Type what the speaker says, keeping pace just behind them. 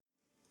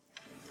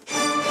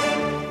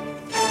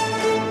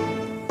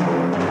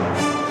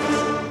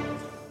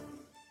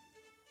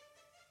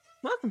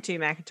Welcome to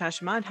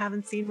Macintosh Mod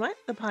Haven't Seen What,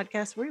 the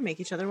podcast where we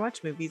make each other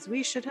watch movies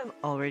we should have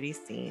already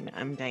seen.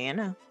 I'm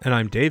Diana. And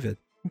I'm David.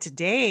 And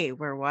today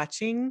we're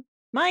watching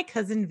My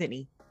Cousin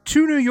Vinny.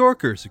 Two New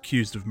Yorkers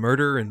accused of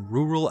murder in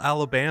rural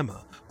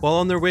Alabama while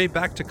on their way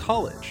back to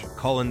college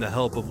call in the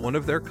help of one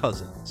of their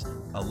cousins,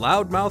 a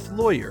loudmouth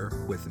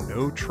lawyer with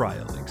no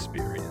trial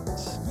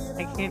experience.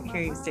 I can't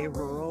hear you say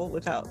rural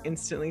without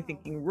instantly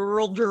thinking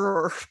rural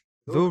juror.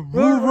 The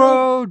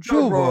rural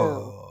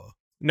juror.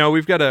 No,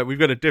 we've got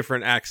a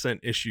different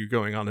accent issue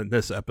going on in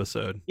this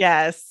episode.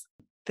 Yes,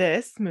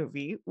 this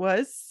movie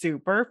was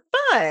super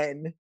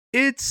fun.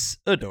 It's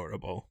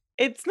adorable.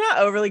 It's not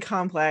overly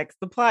complex.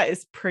 The plot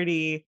is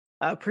pretty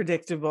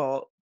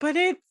predictable, but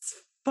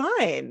it's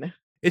fun.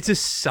 It's a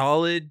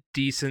solid,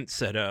 decent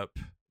setup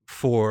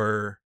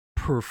for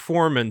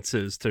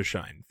performances to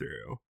shine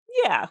through.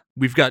 Yeah.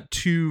 We've got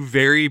two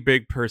very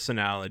big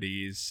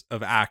personalities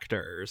of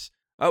actors.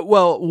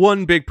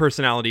 One big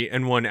personality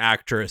and one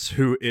actress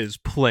who is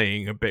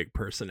playing a big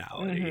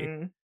personality.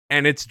 Mm-hmm.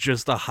 And it's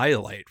just a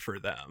highlight for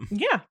them.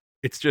 Yeah.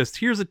 It's just,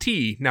 here's a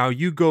tea. Now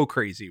you go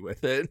crazy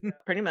with it.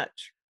 Pretty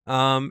much.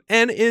 And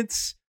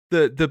it's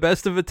the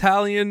best of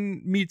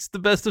Italian meets the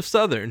best of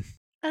Southern.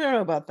 I don't know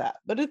about that,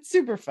 but it's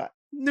super fun.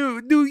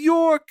 New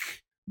York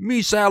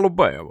meets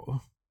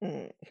Alabama.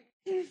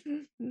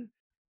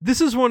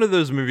 This is one of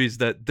those movies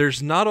that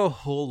there's not a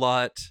whole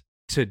lot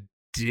to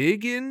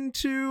dig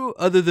into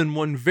other than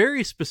one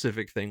very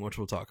specific thing, which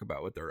we'll talk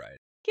about with the ride.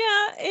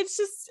 Yeah, it's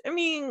just,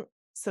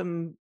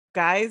 some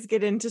guys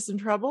get into some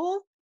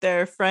trouble.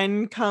 Their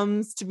friend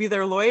comes to be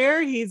their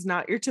lawyer. He's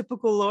not your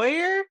typical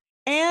lawyer.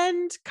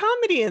 And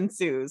comedy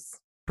ensues.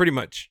 Pretty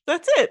much.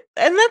 That's it.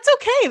 And that's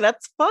okay.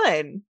 That's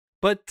fun.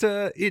 But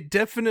it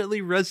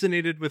definitely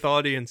resonated with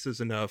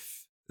audiences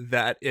enough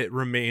that it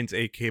remains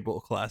a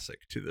cable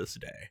classic to this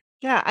day.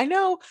 Yeah, I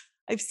know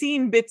I've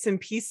seen bits and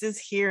pieces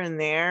here and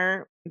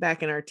there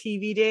back in our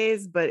TV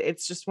days, but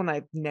it's just one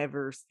I've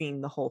never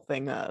seen the whole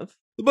thing of.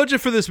 The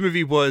budget for this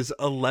movie was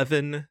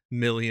 $11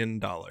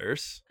 million.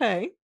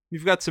 Hey.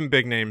 You've got some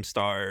big name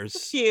stars. A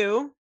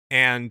few.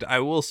 And I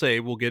will say,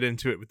 we'll get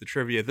into it with the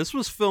trivia, this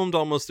was filmed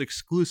almost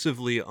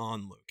exclusively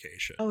on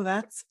location. Oh,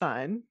 that's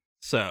fun.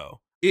 So,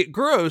 it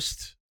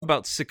grossed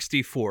about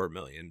 $64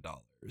 million.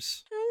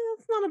 That's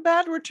not a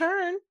bad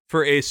return.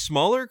 For a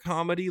smaller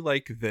comedy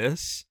like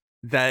this,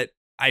 that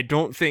I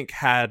don't think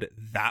had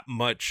that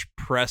much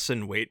press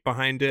and weight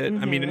behind it.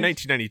 Mm-hmm. I mean, in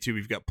 1992,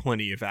 we've got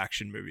plenty of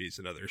action movies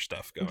and other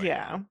stuff going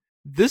on.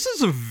 This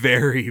is a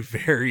very,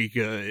 very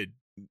good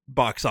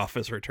box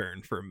office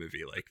return for a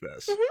movie like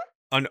this. Mm-hmm.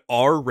 An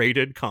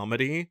R-rated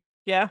comedy.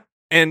 Yeah.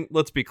 And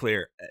let's be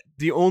clear,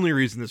 the only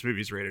reason this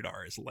movie's rated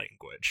R is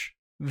language.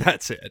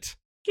 That's it.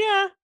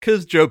 Yeah.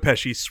 Because Joe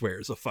Pesci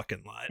swears a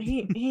fucking lot.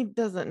 He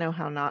doesn't know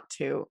how not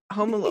to.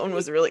 Home Alone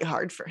was really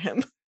hard for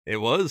him. It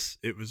was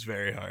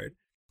very hard.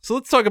 So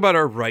let's talk about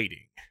our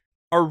writing.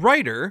 Our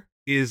writer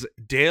is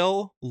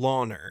Dale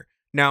Launer.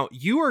 Now,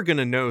 you are going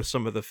to know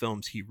some of the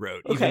films he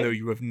wrote, even though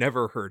you have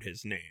never heard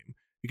his name.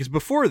 Because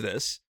before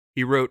this,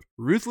 he wrote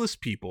Ruthless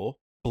People,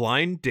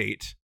 Blind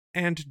Date,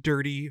 and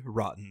Dirty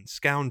Rotten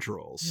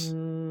Scoundrels.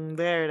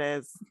 There it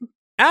is.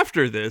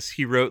 After this,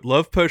 he wrote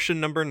Love Potion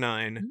No.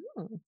 9,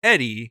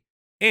 Eddie,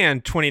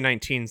 and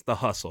 2019's The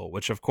Hustle,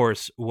 which of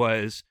course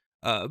was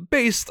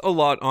based a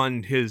lot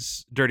on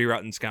his Dirty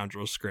Rotten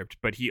Scoundrels script,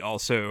 but he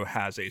also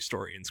has a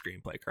story and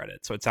screenplay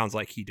credit. So it sounds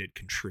like he did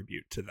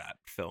contribute to that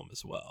film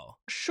as well.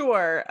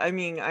 Sure. I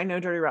mean, I know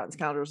Dirty Rotten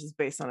Scoundrels is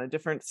based on a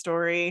different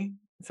story,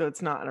 so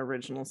it's not an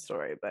original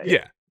story, but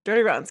yeah.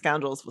 Dirty Rotten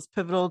Scoundrels was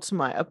pivotal to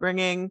my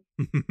upbringing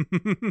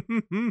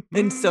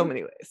in so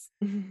many ways.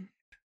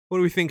 What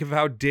do we think of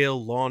how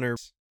Dale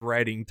Launer's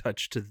writing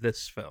touched to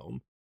this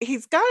film?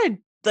 He's got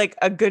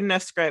a good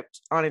enough script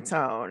on its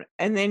own,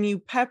 and then you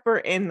pepper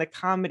in the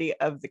comedy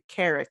of the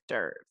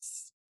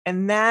characters.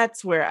 And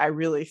that's where I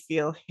really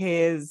feel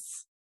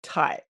his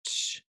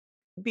touch,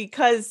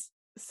 because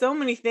so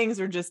many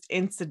things are just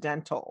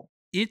incidental.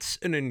 It's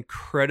an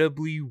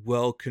incredibly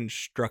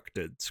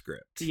well-constructed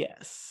script.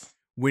 Yes.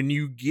 When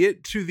you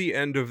get to the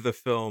end of the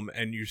film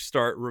and you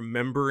start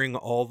remembering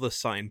all the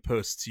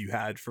signposts you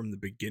had from the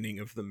beginning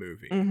of the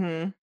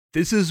movie,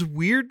 this is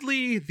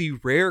weirdly the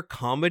rare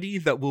comedy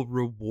that will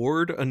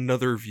reward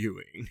another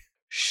viewing.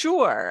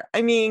 Sure.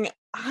 I mean,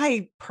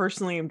 I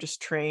personally am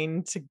just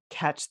trained to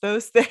catch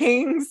those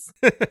things.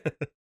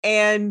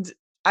 And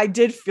I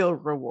did feel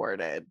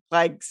rewarded.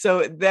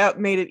 So that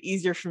made it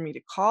easier for me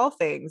to call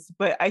things.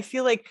 But I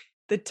feel like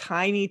the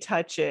tiny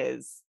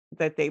touches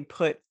that they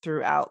put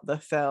throughout the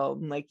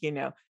film,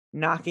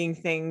 knocking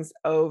things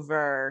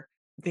over,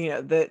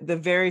 the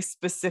very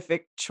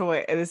specific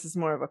choice. And this is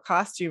more of a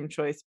costume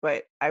choice,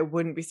 but I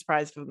wouldn't be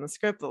surprised if in the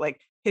script that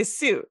his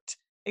suit,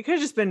 it could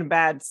have just been a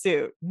bad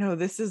suit. No,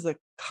 this is a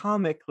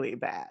comically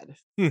bad.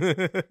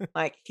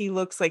 He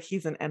looks like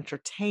he's an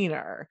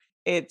entertainer.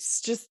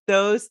 It's just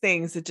those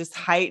things that just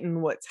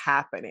heighten what's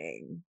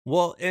happening.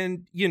 Well,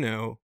 and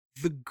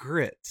the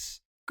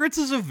grits. Grits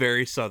is a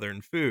very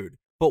Southern food.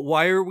 But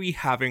why are we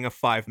having a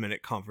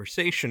 5-minute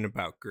conversation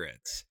about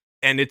grits?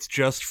 And it's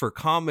just for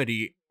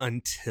comedy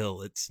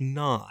until it's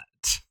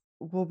not.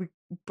 Well,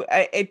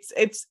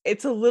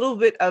 it's a little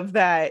bit of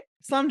that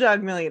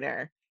Slumdog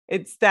Millionaire.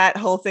 It's that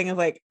whole thing of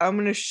like, I'm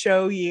going to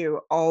show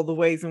you all the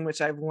ways in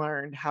which I've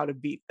learned how to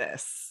beat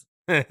this.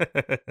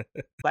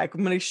 Like,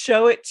 I'm going to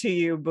show it to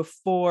you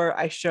before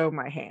I show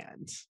my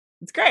hand.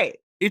 It's great.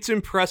 It's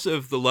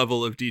impressive the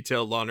level of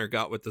detail Lahner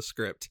got with the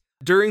script.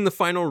 During the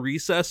final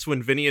recess,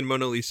 when Vinny and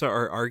Mona Lisa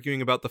are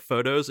arguing about the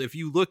photos, if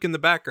you look in the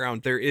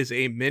background, there is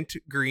a mint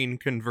green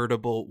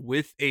convertible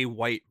with a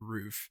white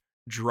roof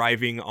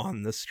driving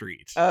on the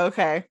street.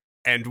 Okay.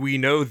 And we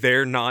know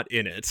they're not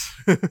in it.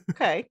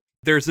 Okay.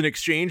 There's an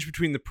exchange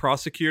between the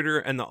prosecutor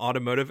and the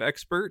automotive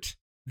expert.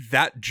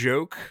 That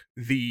joke,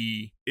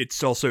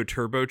 it's also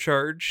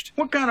turbocharged.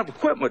 What kind of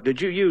equipment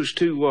did you use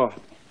to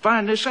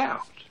find this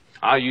out?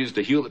 I used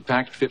a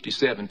Hewlett-Packard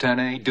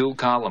 5710A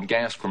dual-column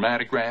gas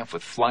chromatograph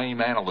with flame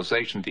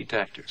analyzation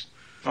detectors.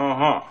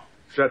 Uh-huh.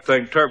 Is that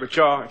thing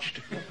turbocharged?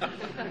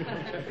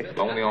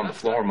 Only on the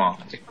floor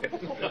models.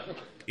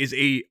 Is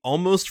a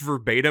almost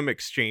verbatim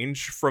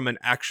exchange from an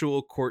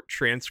actual court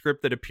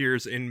transcript that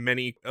appears in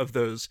many of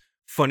those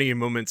funny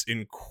moments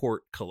in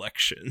court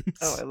collections.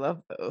 Oh, I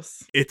love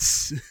those.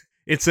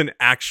 It's an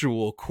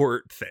actual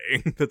court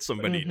thing that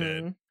somebody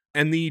did.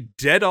 And the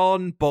dead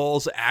on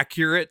balls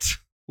accurate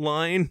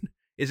line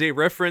is a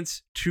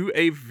reference to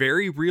a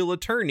very real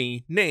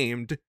attorney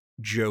named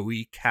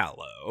Joey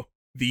Callow,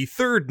 the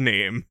third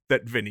name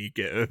that Vinny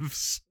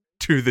gives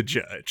to the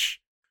judge,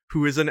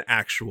 who is an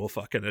actual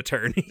fucking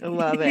attorney. I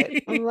love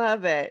it. I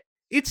love it.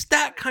 It's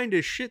that kind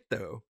of shit,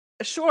 though.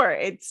 Sure,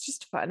 it's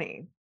just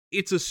funny.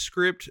 It's a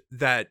script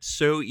that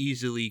so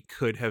easily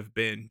could have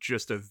been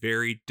just a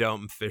very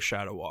dumb fish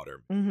out of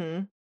water.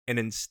 Mm-hmm. And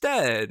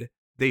instead,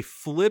 they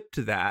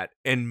flipped that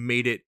and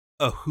made it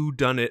a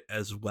whodunit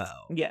as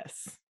well.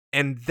 Yes.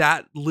 And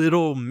that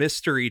little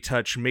mystery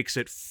touch makes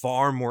it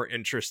far more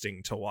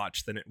interesting to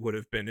watch than it would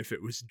have been if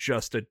it was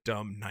just a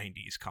dumb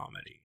 90s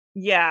comedy.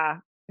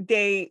 Yeah.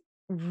 They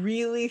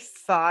really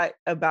thought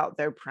about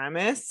their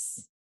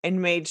premise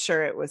and made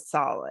sure it was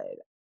solid.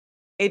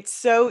 It's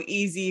so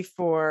easy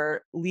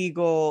for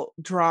legal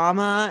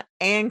drama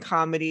and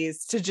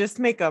comedies to just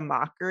make a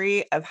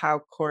mockery of how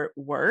court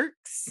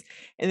works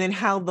and then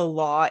how the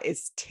law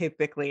is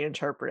typically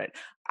interpreted.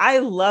 I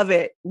love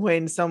it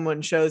when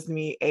someone shows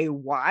me a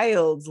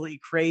wildly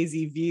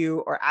crazy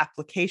view or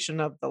application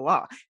of the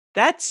law.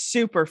 That's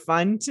super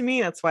fun to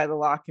me. That's why the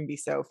law can be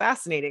so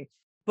fascinating.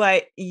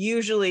 But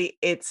usually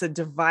it's a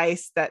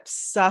device that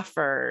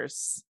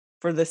suffers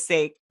for the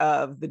sake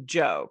of the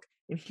joke.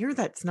 And here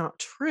that's not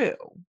true.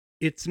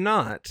 It's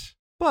not,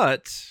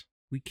 but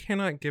we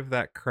cannot give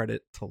that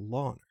credit to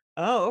Lahner.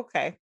 Oh,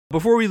 okay.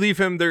 Before we leave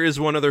him, there is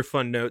one other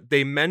fun note.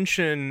 They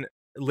mention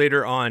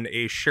later on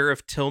a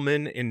Sheriff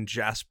Tillman in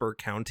Jasper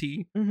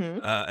County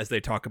as they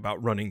talk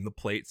about running the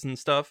plates and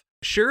stuff.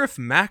 Sheriff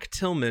Mac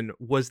Tillman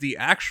was the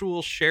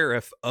actual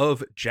sheriff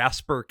of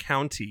Jasper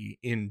County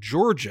in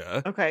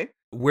Georgia. Okay.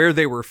 Where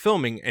they were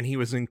filming, and he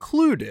was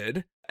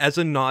included as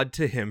a nod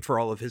to him for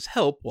all of his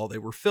help while they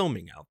were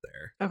filming out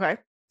there.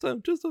 Okay. So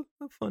just a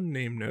fun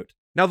name note.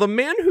 Now, the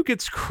man who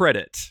gets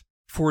credit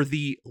for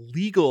the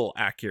legal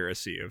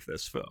accuracy of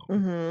this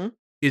film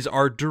is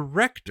our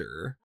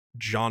director,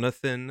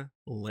 Jonathan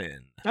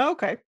Lynn. Oh,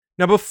 okay.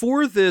 Now,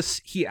 before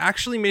this, he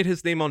actually made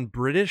his name on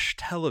British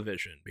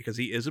television because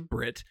he is a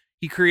Brit.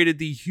 He created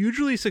the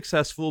hugely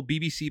successful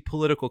BBC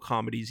political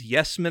comedies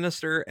Yes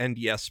Minister and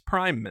Yes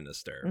Prime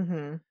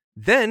Minister.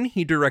 Then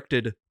he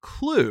directed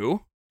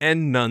Clue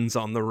and Nuns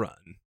on the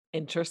Run.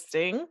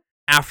 Interesting.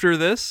 After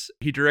this,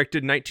 he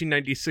directed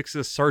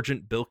 1996's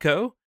Sergeant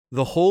Bilko,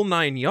 The Whole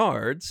Nine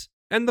Yards,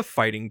 and The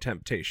Fighting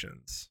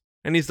Temptations.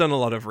 And he's done a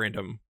lot of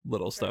random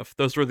little stuff.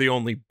 Those were the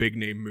only big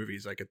name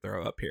movies I could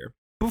throw up here.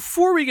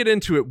 Before we get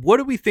into it, what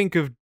do we think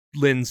of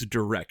Lynn's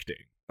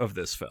directing of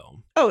this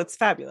film? Oh, it's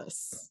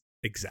fabulous.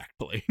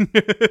 Exactly.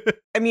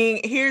 I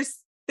mean,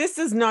 this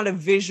is not a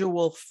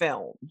visual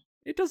film.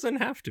 It doesn't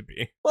have to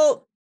be.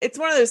 Well, it's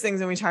one of those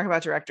things when we talk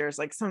about directors,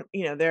 like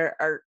there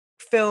are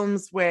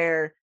films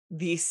where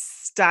the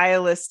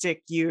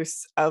stylistic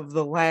use of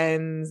the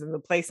lens and the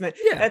placement,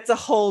 that's a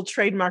whole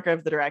trademark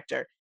of the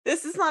director.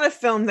 This is not a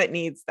film that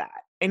needs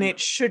that, and it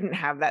shouldn't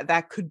have that.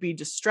 That could be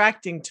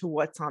distracting to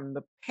what's on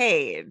the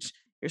page.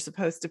 You're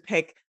supposed to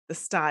pick the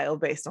style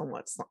based on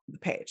what's on the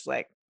page.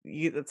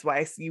 That's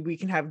why we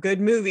can have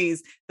good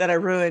movies that are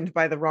ruined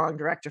by the wrong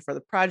director for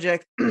the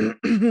project.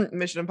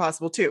 Mission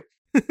Impossible 2.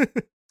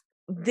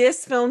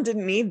 This film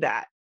didn't need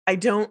that. I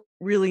don't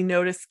really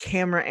notice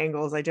camera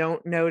angles. I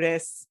don't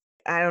notice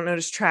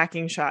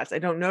tracking shots. I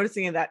don't notice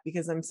any of that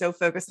because I'm so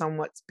focused on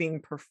what's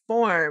being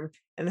performed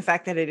and the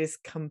fact that it is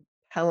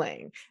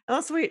compelling. And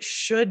that's the way it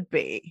should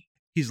be.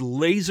 He's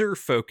laser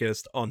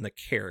focused on the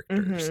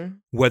characters,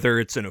 whether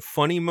it's in a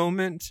funny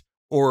moment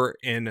or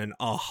in an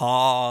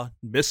aha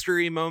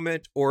mystery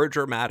moment or a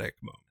dramatic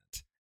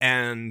moment.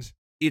 And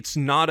it's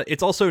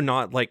also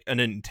not like an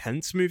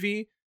intense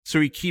movie, So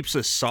he keeps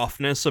a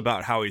softness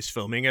about how he's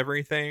filming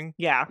everything.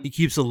 Yeah. He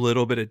keeps a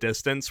little bit of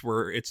distance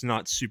where it's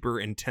not super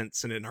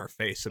intense and in our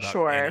face about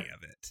any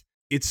of it.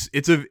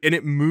 And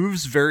it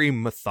moves very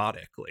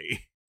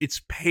methodically. It's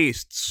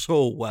paced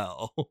so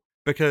well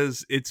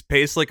because it's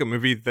paced like a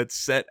movie that's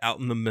set out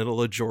in the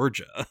middle of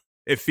Georgia.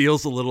 It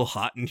feels a little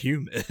hot and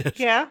humid.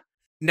 Yeah.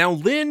 Now,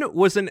 Lin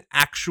was an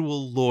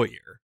actual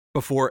lawyer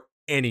before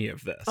any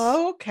of this.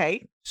 Oh,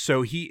 okay.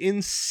 So he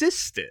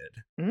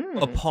insisted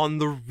upon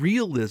the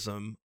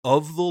realism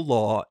of the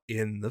law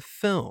in the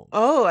film.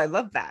 Oh, I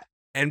love that.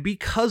 And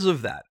because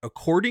of that,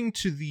 according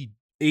to the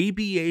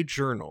ABA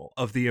Journal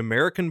of the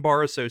American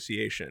Bar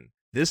Association,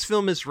 this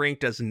film is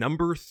ranked as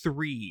number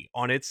 3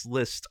 on its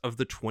list of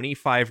the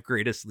 25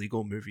 greatest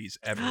legal movies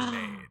ever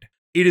made.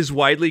 It is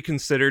widely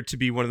considered to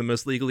be one of the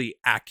most legally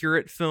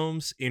accurate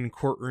films in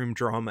courtroom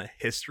drama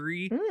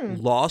history.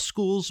 Law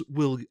schools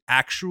will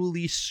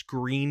actually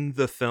screen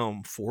the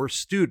film for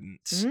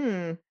students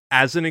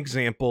as an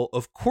example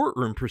of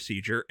courtroom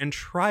procedure and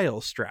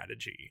trial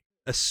strategy,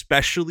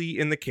 especially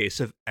in the case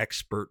of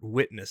expert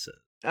witnesses.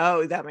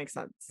 Oh, that makes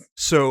sense.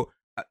 So,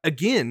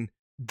 again,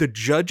 the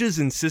judge's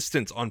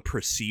insistence on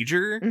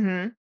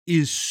procedure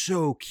is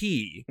so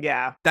key.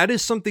 Yeah. That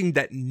is something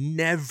that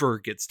never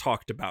gets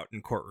talked about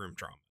in courtroom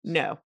drama.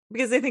 No,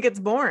 because they think it's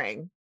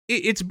boring.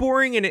 It's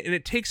boring and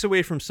it takes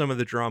away from some of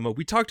the drama.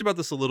 We talked about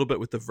this a little bit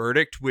with The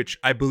Verdict, which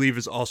I believe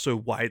is also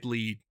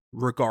widely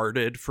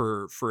regarded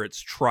for its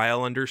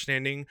trial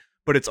understanding,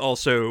 but it's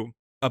also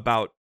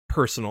about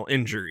personal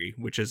injury,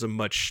 which is a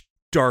much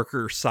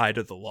darker side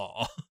of the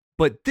law.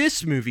 But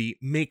this movie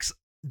makes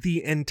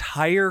the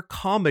entire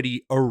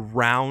comedy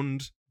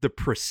around the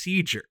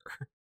procedure.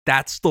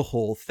 That's the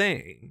whole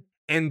thing.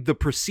 And the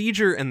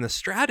procedure and the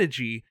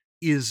strategy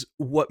is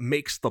what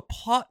makes the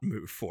plot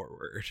move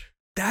forward.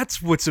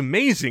 That's what's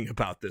amazing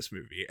about this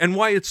movie and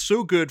why it's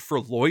so good for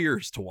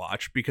lawyers to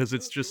watch, because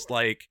it's just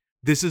like,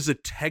 this is a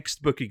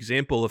textbook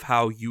example of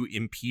how you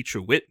impeach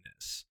a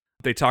witness.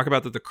 They talk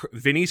about that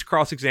Vinny's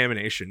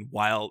cross-examination,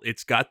 while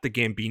it's got the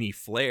Gambini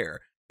flair,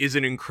 is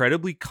an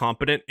incredibly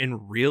competent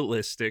and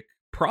realistic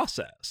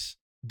process.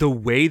 The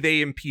way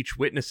they impeach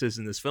witnesses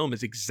in this film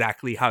is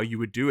exactly how you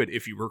would do it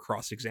if you were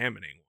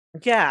cross-examining.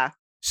 Yeah.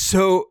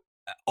 So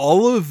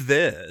all of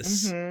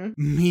this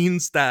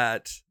means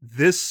that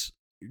this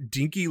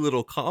dinky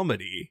little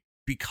comedy,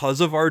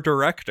 because of our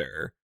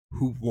director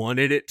who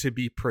wanted it to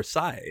be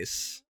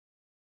precise,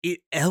 it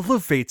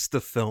elevates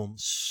the film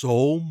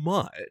so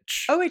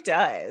much. Oh, it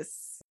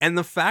does. And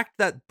the fact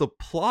that the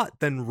plot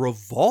then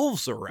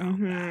revolves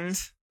around that.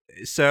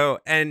 So,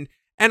 and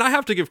I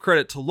have to give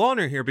credit to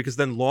Launer here, because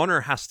then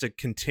Launer has to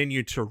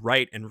continue to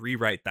write and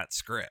rewrite that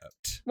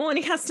script. Well, and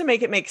he has to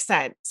make it make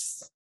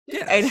sense.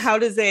 Yeah. And how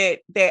does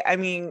it, they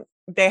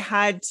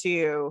had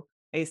to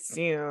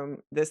assume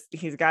this,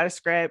 he's got a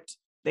script,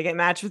 they get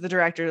matched with the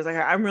director, it's like,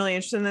 I'm really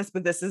interested in this,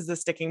 but this is the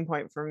sticking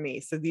point for me.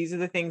 So these are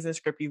the things in the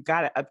script you've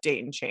got to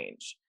update and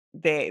change.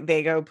 They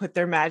go put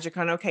their magic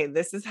on, okay,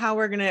 this is how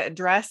we're going to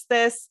address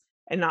this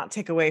and not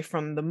take away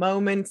from the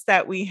moments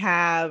that we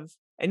have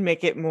and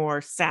make it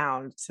more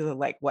sound to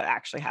like what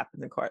actually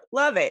happens in court.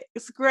 Love it.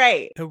 It's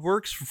great. It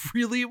works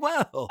really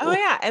well. Oh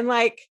yeah. And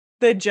like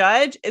the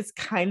judge is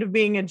kind of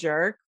being a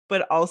jerk,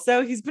 but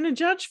also he's been a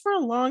judge for a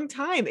long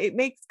time. It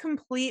makes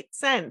complete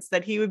sense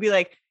that he would be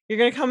like, you're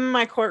going to come in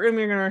my courtroom,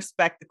 you're going to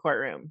respect the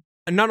courtroom.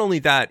 And not only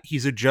that,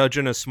 he's a judge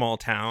in a small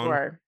town.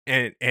 Sure.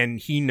 And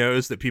he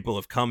knows that people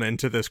have come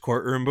into this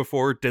courtroom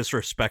before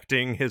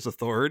disrespecting his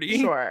authority.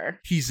 Sure.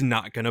 He's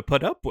not going to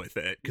put up with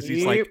it because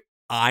he's like,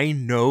 I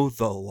know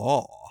the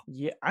law.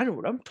 Yeah, I know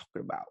what I'm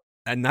talking about.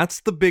 And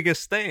that's the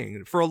biggest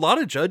thing. For a lot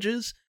of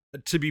judges,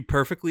 to be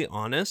perfectly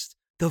honest,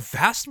 the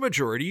vast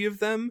majority of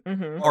them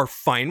are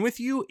fine with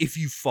you if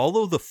you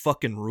follow the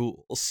fucking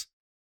rules.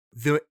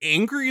 The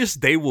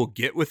angriest they will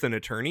get with an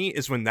attorney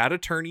is when that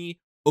attorney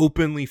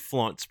openly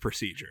flaunts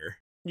procedure.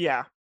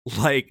 Yeah.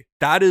 Like,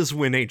 that is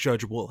when a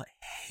judge will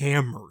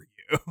hammer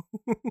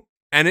you.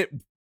 And it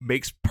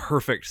makes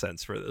perfect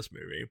sense for this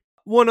movie.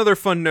 One other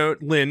fun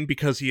note, Lin,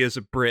 because he is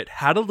a Brit,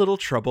 had a little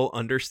trouble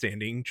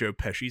understanding Joe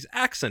Pesci's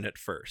accent at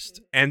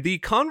first. And the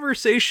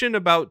conversation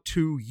about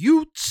two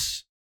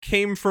Utes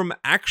came from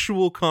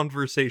actual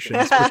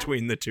conversations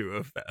between the two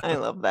of them. I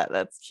love that.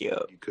 That's cute.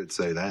 You could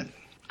say that.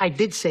 I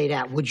did say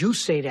that. Would you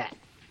say that?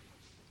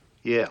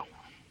 Yeah.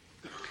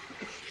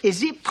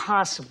 Is it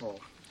possible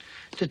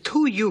the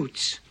two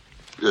Utes...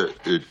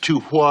 Two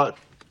what?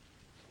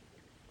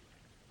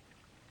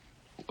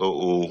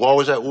 What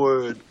was that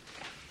word?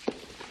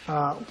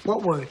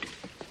 What word?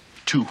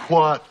 To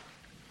what?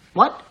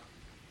 What?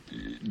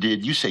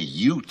 Did you say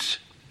Utes?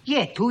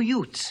 Yeah, two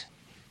Utes.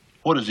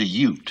 What is a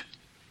Ute?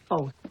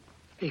 Oh,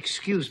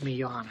 excuse me,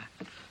 Your Honor.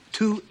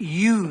 Two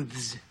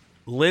youths.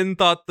 Lin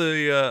thought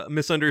the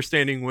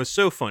misunderstanding was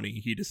so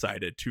funny, he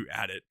decided to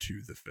add it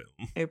to the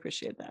film. I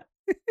appreciate that.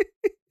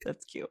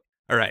 That's cute.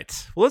 All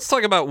right, well, let's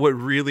talk about what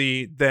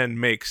really then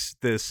makes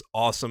this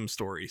awesome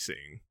story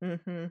sing.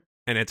 And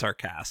it's our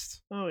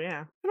cast. Oh,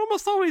 yeah. It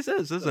almost always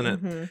is, isn't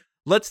it?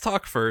 Let's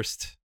talk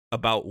first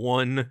about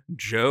one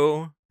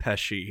Joe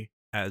Pesci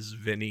as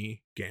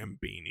Vinny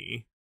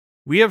Gambini.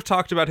 We have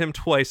talked about him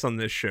twice on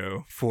this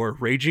show for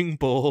Raging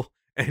Bull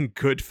and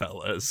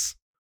Goodfellas.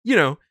 You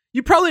know,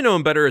 you probably know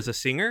him better as a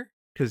singer,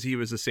 because he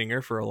was a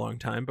singer for a long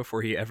time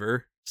before he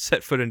ever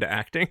set foot into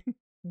acting.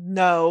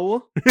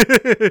 No.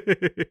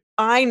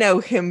 I know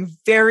him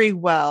very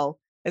well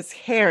as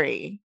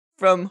Harry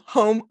from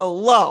Home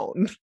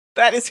Alone.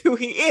 That is who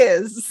he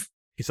is.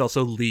 He's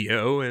also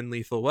Leo in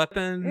Lethal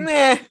Weapon.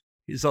 Meh.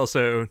 He's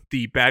also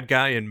the bad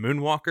guy in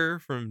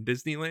Moonwalker from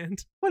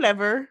Disneyland.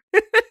 Whatever.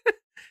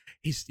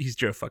 He's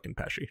Joe fucking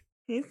Pesci.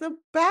 He's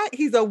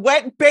a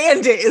wet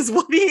bandit is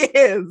what he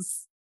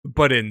is.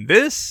 But in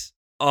this,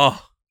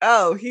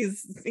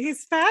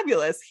 he's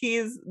fabulous.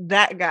 He's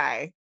that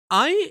guy.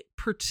 I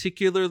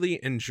particularly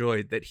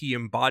enjoyed that he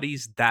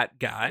embodies that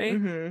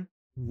guy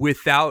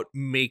without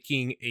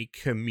making a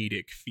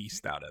comedic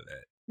feast out of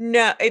it.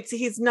 No,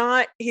 he's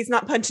not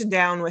punching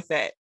down with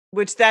it,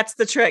 which that's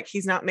the trick.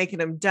 He's not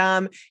making him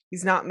dumb.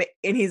 And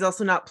he's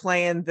also not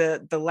playing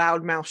the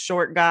loudmouth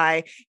short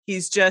guy.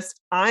 He's just,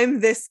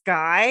 I'm this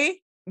guy,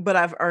 but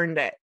I've earned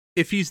it.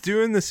 If he's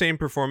doing the same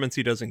performance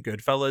he does in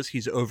Goodfellas,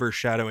 he's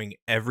overshadowing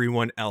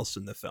everyone else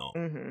in the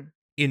film.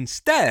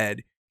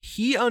 Instead,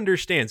 he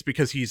understands,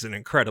 because he's an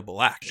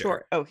incredible actor.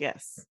 Sure. Oh,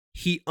 yes.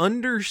 He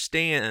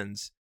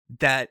understands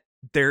that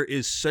there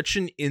is such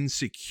an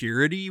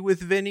insecurity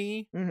with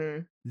Vinny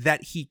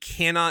that he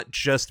cannot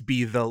just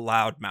be the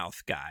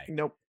loudmouth guy.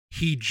 Nope.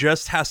 He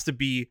just has to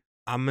be,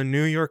 I'm a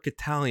New York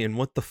Italian.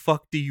 What the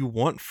fuck do you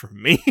want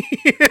from me?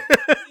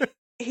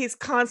 He's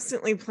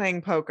constantly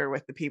playing poker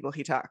with the people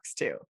he talks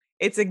to.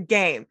 It's a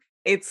game.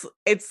 It's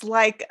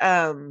like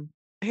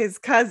his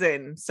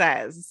cousin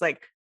says, it's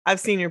like, I've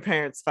seen your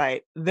parents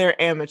fight.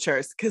 They're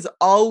amateurs, because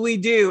all we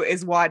do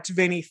is watch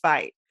Vinny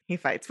fight. He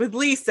fights with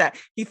Lisa.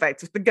 He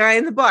fights with the guy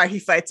in the bar. He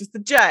fights with the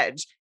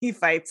judge. He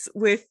fights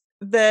with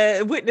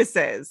the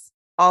witnesses.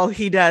 All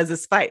he does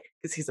is fight,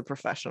 because he's a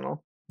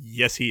professional.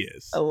 Yes, he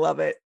is. I love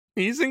it.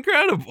 He's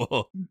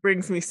incredible.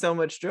 Brings me so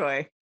much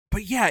joy.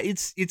 But yeah,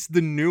 it's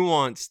the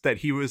nuance that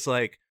he was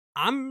like,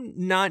 I'm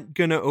not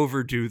gonna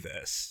overdo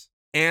this.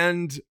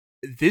 And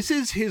this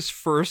is his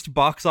first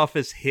box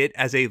office hit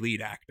as a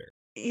lead actor.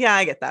 Yeah,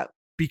 I get that.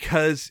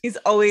 Because he's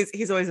always a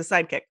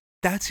sidekick.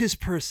 That's his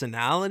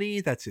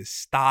personality. That's his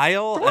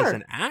style as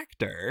an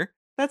actor.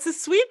 That's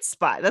his sweet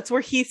spot. That's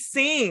where he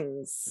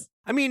sings.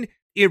 I mean,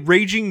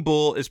 Raging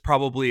Bull is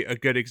probably a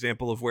good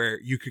example of where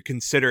you could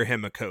consider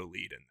him a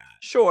co-lead in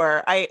that.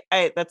 Sure, I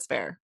that's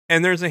fair.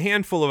 And there's a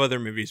handful of other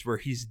movies where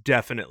he's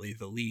definitely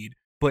the lead,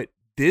 but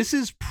this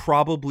is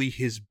probably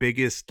his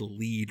biggest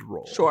lead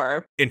role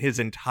in his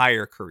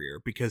entire career,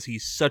 because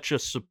he's such a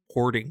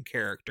supporting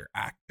character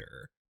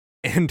actor.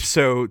 And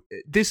so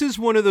this is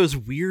one of those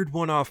weird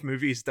one-off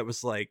movies that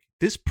was like,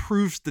 this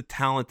proves the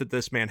talent that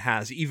this man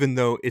has, even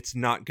though it's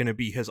not going to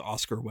be his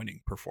Oscar-winning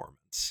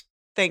performance.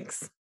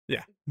 Thanks.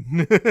 Yeah.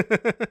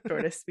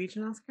 Shortest speech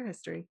in Oscar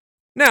history.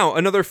 Now,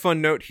 another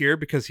fun note here,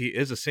 because he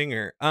is a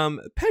singer.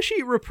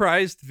 Pesci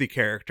reprised the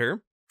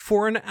character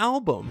for an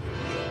album.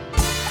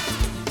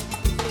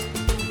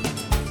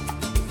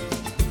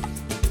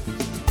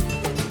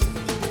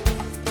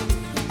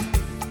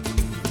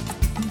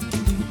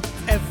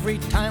 Every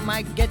time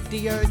I get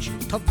the urge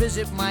to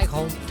visit my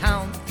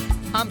hometown,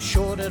 I'm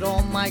sure that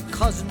all my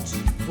cousins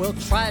will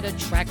try to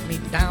track me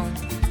down.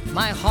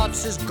 My heart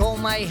says go,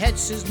 my head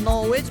says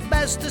no, it's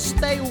best to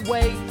stay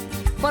away.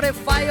 But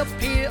if I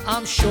appear,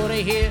 I'm sure to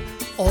hear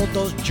all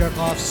those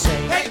jerk-offs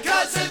say, hey,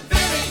 Cousin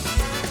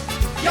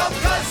Vinny, your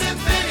Cousin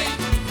Vinny,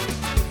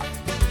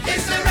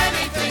 is there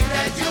anything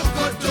that you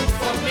could do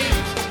for me?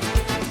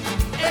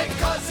 Hey,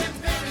 Cousin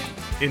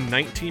Vinny. In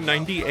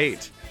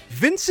 1998,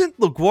 Vincent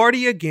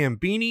LaGuardia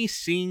Gambini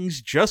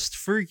sings Just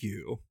For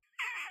You.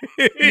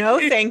 No,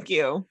 thank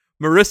you.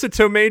 Marissa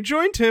Tomei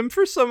joined him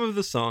for some of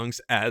the songs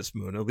as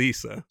Mona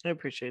Lisa. I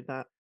appreciate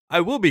that.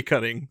 I will be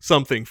cutting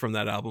something from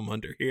that album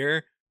under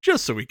here,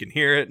 just so we can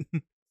hear it.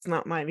 It's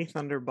not Mighty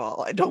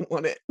Thunderball. I don't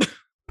want it.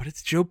 But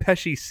it's Joe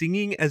Pesci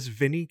singing as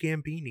Vinny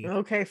Gambini.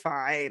 Okay,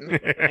 fine.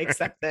 I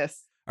accept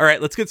this. All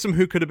right, let's get some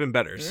Who Could Have Been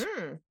Betters.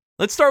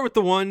 Let's start with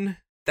the one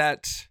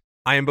that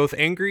I am both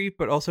angry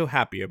but also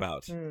happy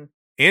about.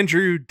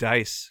 Andrew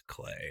Dice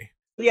Clay.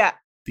 Yeah.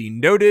 The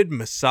noted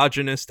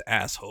misogynist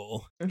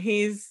asshole.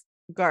 He's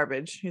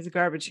garbage. He's a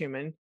garbage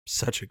human.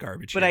 Such a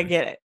garbage human. But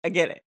I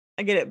get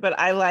it. But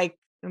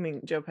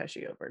Joe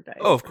Pesci over Dice.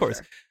 Oh, of course.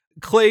 Sure.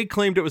 Clay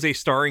claimed it was a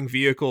starring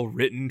vehicle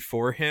written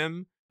for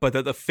him, but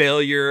that the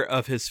failure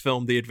of his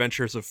film The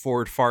Adventures of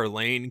Ford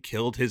Fairlane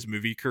killed his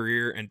movie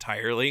career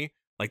entirely.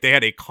 Like, they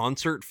had a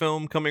concert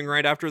film coming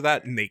right after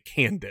that, and they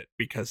canned it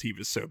because he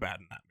was so bad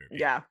in that movie.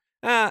 Yeah.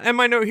 And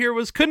my note here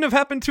was, couldn't have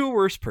happened to a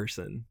worse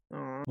person.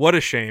 Aww. What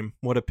a shame.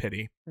 What a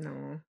pity.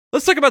 No.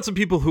 Let's talk about some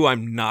people who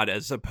I'm not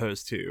as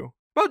opposed to.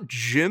 About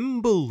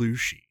Jim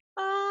Belushi.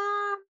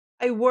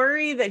 I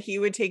worry that he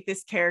would take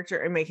this character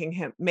and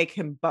make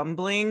him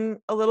bumbling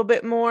a little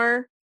bit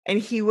more.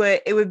 And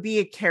it would be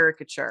a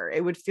caricature.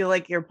 It would feel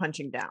like you're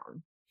punching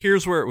down.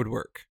 Here's where it would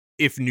work.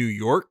 If New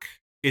York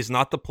is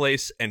not the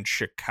place and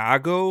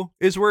Chicago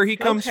is where he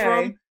comes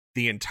from,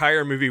 the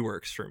entire movie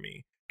works for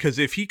me. Because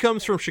if he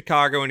comes from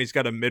Chicago and he's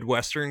got a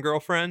Midwestern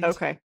girlfriend.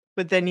 Okay.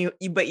 But then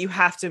you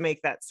have to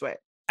make that switch.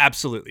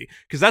 Absolutely.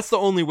 Because that's the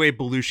only way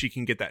Belushi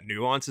can get that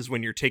nuance is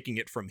when you're taking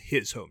it from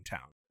his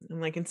hometown.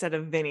 And like instead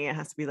of Vinny, it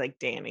has to be like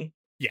Danny.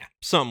 Yeah,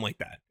 something like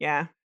that.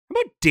 Yeah.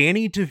 How about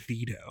Danny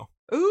DeVito?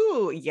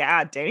 Ooh,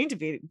 yeah, Danny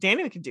DeVito.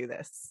 Danny could do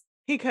this.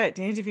 He could.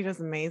 Danny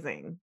DeVito's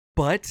amazing.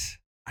 But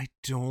I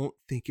don't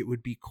think it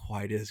would be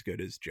quite as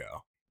good as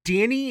Joe.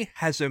 Danny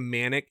has a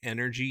manic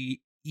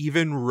energy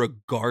even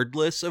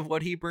regardless of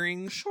what he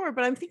brings. Sure,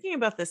 but I'm thinking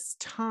about this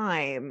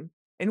time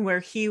and where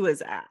he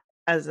was at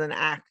as an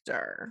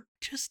actor.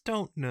 Just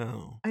don't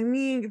know. I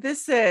mean,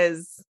 this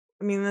is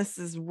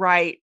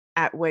right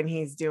at when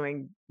he's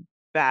doing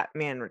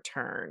Batman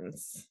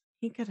Returns.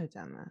 He could have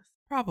done this.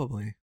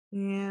 Probably.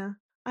 Yeah.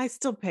 I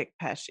still pick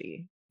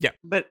Pesci. Yeah.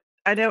 But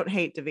I don't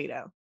hate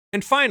DeVito.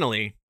 And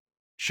finally,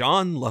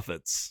 Jon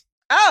Lovitz.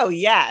 Oh,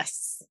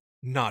 yes.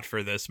 Not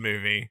for this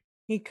movie.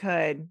 He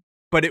could.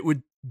 But it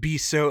would be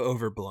so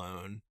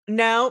overblown.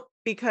 No,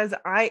 because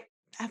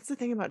that's the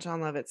thing about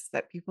Jon Lovitz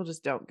that people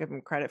just don't give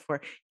him credit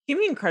for. He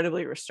can be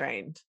incredibly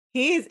restrained.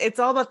 It's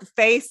all about the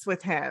face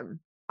with him.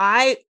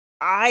 I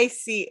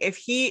see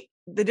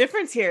the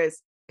difference here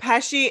is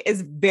Pesci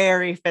is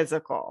very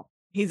physical.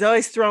 He's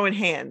always throwing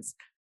hands.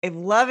 If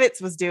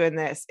Lovitz was doing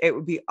this, it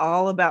would be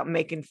all about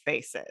making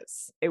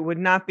faces. It would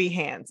not be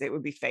hands. It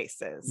would be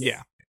faces.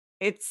 Yeah.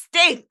 It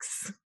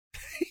stinks.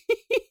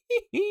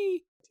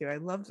 Dude, I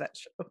love that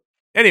show.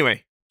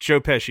 Anyway, Joe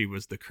Pesci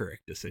was the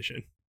correct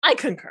decision. I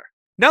concur.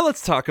 Now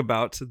let's talk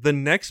about the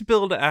next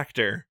billed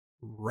actor,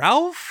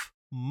 Ralph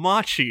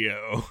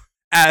Macchio,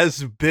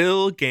 as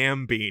Bill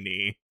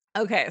Gambini.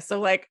 Okay, so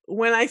like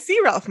when I see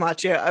Ralph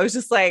Macchio, I was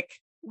just like,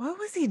 what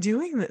was he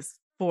doing this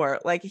for?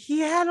 Like he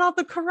had all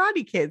the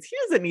Karate Kids. He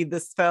doesn't need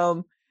this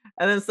film.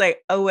 And then it's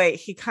like, oh wait,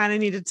 he kind of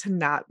needed to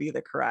not be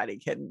the Karate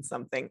Kid in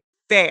something.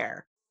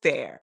 Fair.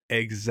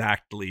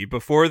 Exactly.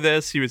 Before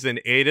this, he was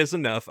in 8 is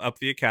Enough, Up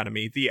the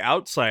Academy, The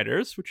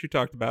Outsiders, which we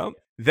talked about.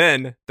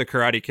 Then The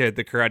Karate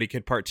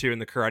Kid Part 2,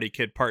 and The Karate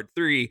Kid Part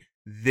 3.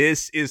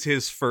 This is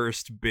his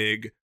first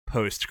big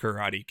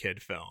post-Karate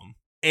Kid film.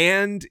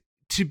 And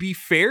to be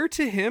fair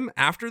to him,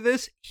 after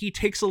this, he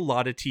takes a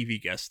lot of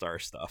TV guest star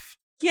stuff.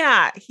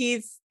 Yeah,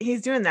 he's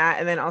doing that.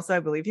 And then also, I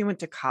believe he went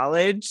to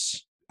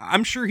college.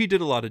 I'm sure he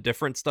did a lot of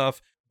different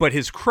stuff. But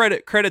his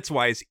credits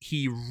wise,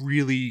 he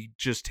really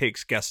just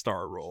takes guest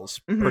star roles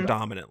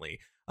predominantly.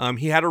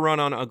 He had a run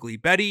on Ugly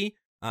Betty.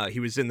 He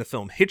was in the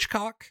film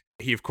Hitchcock.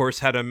 He, of course,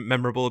 had a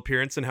memorable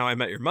appearance in How I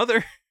Met Your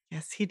Mother.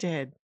 Yes, he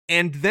did.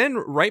 And then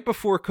right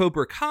before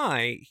Cobra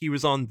Kai, he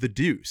was on The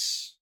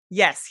Deuce.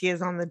 Yes, he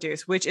is on The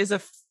Deuce, which is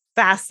a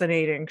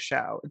fascinating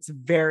show. It's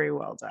very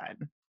well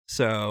done.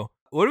 So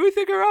what do we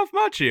think of Ralph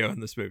Macchio in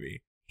this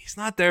movie? He's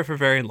not there for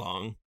very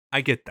long.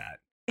 I get that.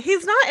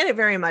 He's not in it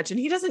very much and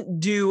he doesn't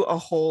do a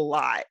whole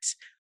lot,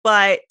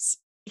 but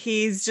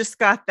he's just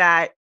got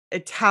that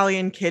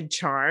Italian kid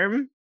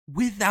charm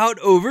without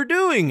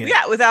overdoing it.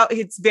 Yeah,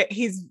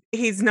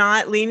 he's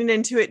not leaning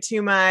into it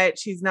too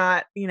much. He's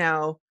not, he's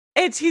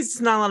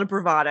just not a lot of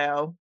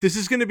bravado. This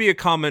is going to be a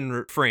common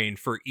refrain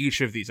for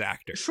each of these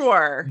actors.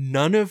 Sure.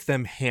 None of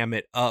them ham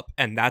it up,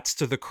 and that's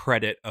to the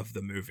credit of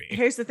the movie.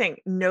 Here's the thing.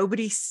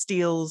 Nobody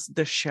steals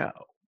the show.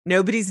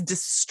 Nobody's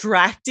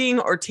distracting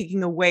or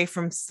taking away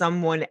from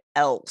someone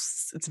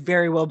else. It's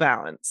very well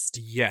balanced.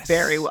 Yes.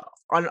 Very well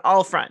on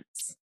all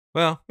fronts.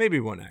 Well,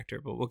 maybe one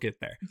actor, but we'll get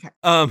there.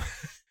 Okay.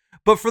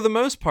 But for the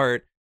most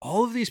part,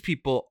 all of these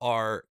people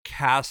are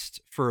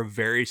cast for a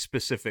very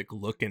specific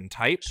look and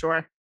type.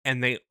 Sure.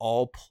 And they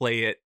all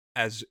play it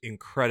as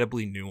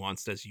incredibly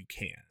nuanced as you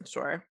can.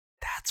 Sure.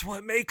 That's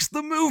what makes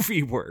the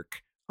movie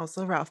work.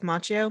 Also, Ralph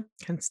Macchio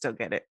can still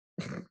get it.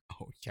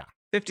 Oh, yeah.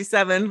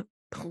 57.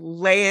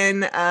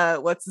 Playing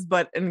what's his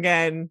butt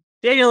again?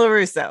 Daniel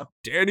LaRusso.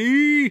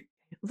 Danny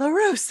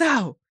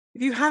LaRusso.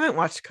 If you haven't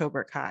watched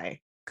Cobra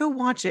Kai, go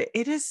watch it.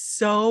 It is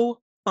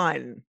so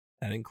fun.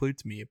 That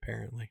includes me,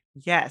 apparently.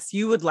 Yes,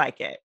 you would like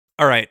it.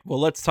 All right. Well,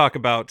 let's talk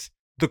about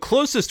the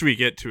closest we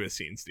get to a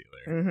scene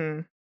stealer.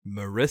 Mm-hmm.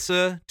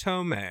 Marissa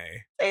Tomei.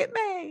 It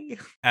may.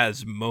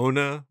 As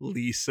Mona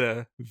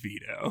Lisa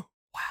Vito.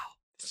 Wow.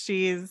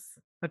 She's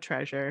a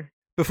treasure.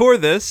 Before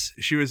this,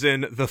 she was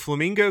in The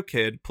Flamingo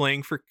Kid,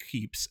 Playing for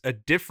Keeps, A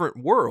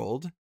Different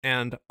World,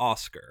 and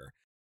Oscar.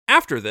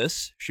 After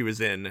this, she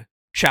was in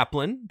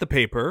Chaplin, The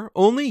Paper,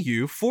 Only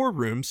You, 4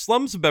 Rooms,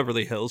 Slums of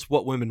Beverly Hills,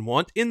 What Women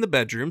Want, In the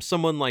Bedroom,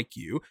 Someone Like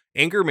You,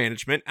 Anger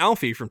Management,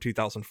 Alfie from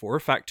 2004,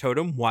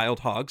 Factotum,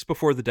 Wild Hogs,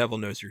 Before the Devil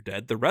Knows You're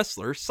Dead, The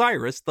Wrestler,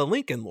 Cyrus, The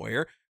Lincoln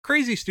Lawyer,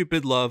 Crazy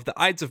Stupid Love, The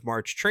Ides of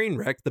March,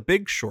 Trainwreck, The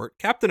Big Short,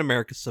 Captain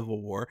America Civil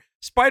War,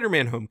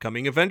 Spider-Man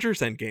Homecoming,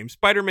 Avengers Endgame,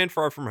 Spider-Man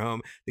Far From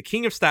Home, The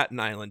King of Staten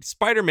Island,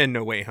 Spider-Man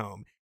No Way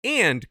Home,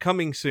 and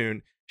coming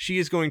soon, she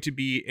is going to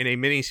be in a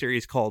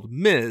miniseries called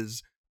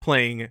Ms.,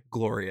 playing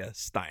Gloria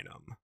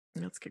Steinem.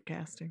 That's good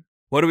casting.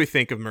 What do we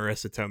think of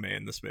Marissa Tomei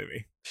in this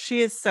movie?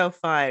 She is so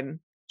fun.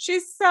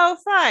 She's so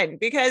fun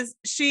because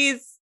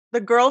she's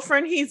the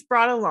girlfriend he's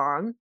brought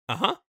along.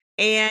 Uh-huh.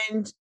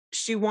 And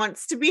she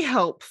wants to be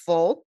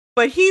helpful,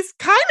 but he's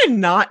kind of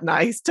not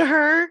nice to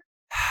her.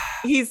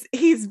 He's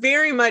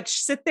very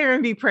much sit there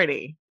and be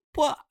pretty.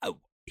 Well,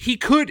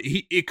 it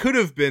could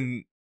have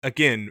been,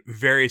 again,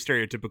 very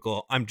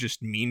stereotypical. I'm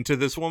just mean to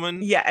this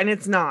woman. Yeah, and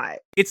it's not.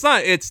 It's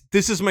not. It's,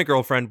 this is my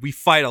girlfriend. We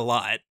fight a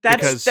lot.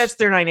 That's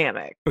their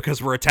dynamic.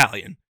 Because we're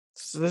Italian.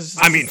 So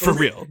for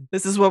real.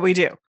 This is what we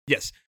do.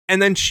 Yes.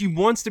 And then she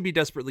wants to be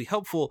desperately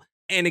helpful.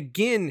 And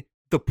again,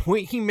 the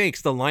point he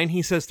makes, the line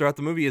he says throughout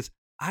the movie is,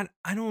 I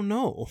don't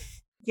know.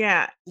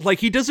 Yeah. Like,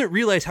 he doesn't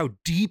realize how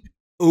deep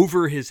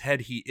over his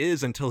head he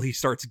is until he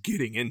starts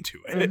getting into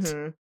it.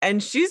 Mm-hmm.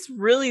 And she's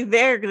really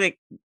there, like,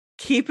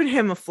 keeping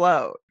him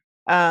afloat.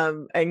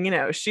 And, you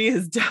know, she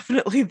is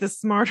definitely the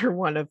smarter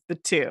one of the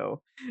two.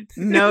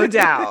 No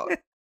doubt.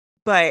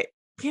 But,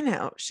 you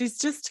know, she's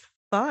just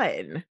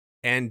fun.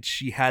 And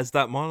she has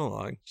that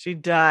monologue. She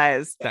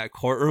does. That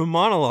courtroom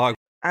monologue.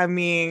 I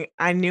mean,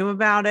 I knew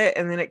about it,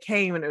 and then it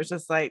came, and it was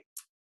just like,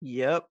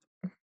 yep.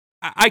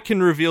 I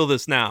can reveal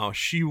this now.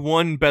 She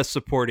won Best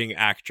Supporting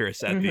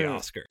Actress at the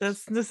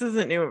Oscars. This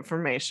isn't new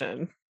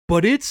information.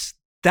 But it's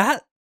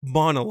that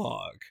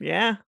monologue.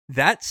 Yeah.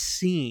 That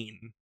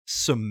scene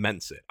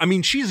cements it. I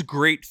mean, she's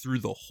great through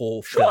the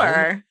whole film.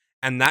 Sure.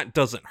 And that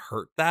doesn't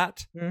hurt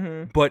that.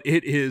 Mm-hmm. But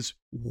it is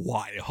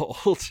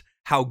wild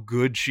how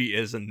good she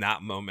is in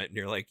that moment. And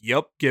you're like,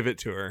 yep, give it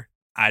to her.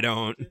 I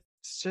don't.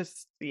 It's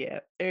just, yeah,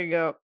 there you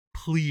go.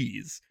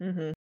 Please.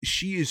 Mm-hmm.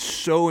 She is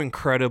so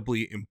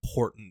incredibly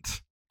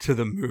important to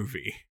the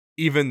movie,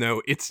 even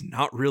though it's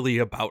not really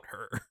about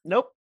her.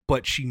 Nope.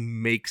 But she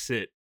makes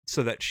it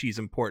so that she's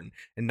important.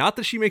 And not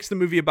that she makes the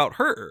movie about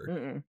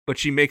her, but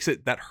she makes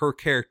it that her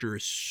character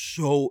is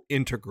so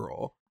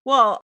integral.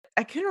 Well,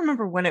 I can't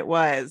remember when it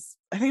was.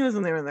 I think it was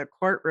when they were in the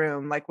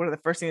courtroom. Like, one of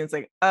the first things,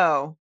 like,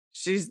 oh,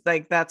 she's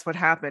like, that's what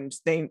happened.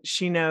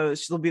 She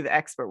knows, she'll be the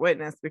expert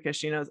witness because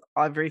she knows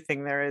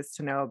everything there is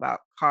to know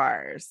about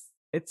cars.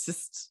 It's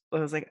just, I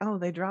was like, oh,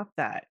 they dropped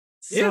that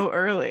so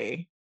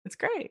early. It's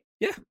great.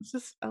 Yeah. It's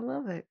just, I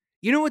love it.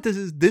 You know what this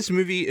is? This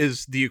movie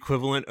is the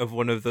equivalent of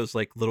one of those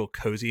like little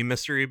cozy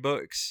mystery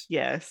books.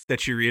 Yes.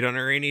 That you read on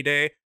a rainy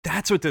day.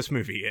 That's what this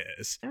movie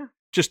is. Yeah.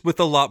 Just with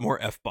a lot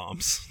more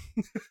F-bombs.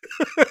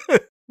 I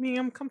mean,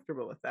 I'm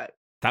comfortable with that.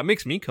 That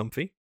makes me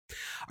comfy.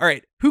 All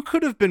right. Who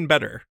could have been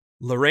better?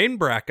 Lorraine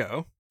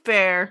Bracco.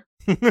 Fair.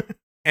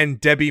 And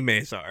Debbie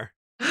Mazar.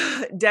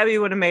 Debbie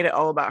would have made it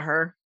all about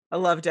her. I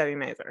love Debbie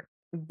Mazar.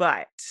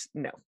 But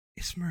no.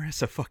 It's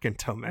Marissa fucking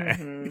Tomei.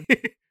 Mm-hmm.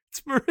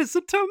 It's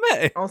Marissa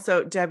Tomei.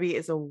 Also, Debbie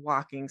is a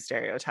walking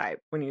stereotype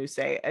when you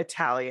say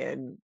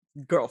Italian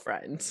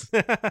girlfriend.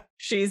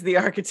 She's the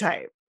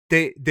archetype.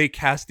 They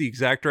cast the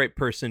exact right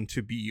person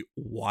to be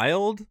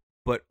wild,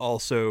 but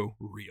also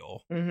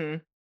real. Mm-hmm.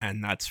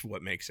 And that's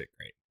what makes it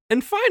great.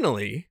 And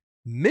finally,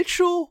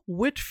 Mitchell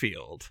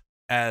Whitfield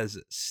as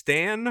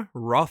Stan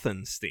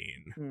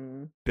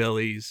Rothenstein,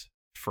 Billy's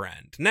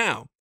friend.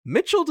 Now,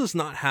 Mitchell does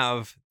not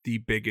have the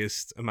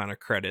biggest amount of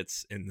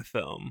credits in the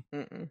film.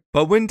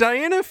 But when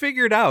Diana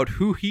figured out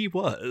who he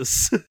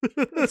was...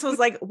 This was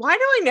like, why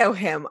do I know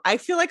him? I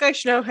feel like I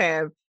should know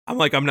him. I'm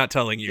like, I'm not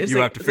telling you. It's you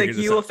like, have to figure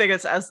this out. You will figure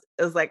this out.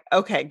 I was like,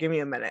 okay, give me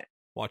a minute.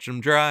 Watching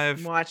him drive.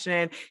 I'm watching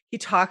it. He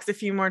talks a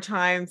few more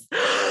times.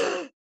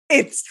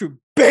 It's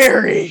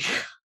Barry.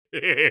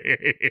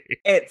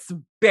 It's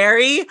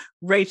Barry,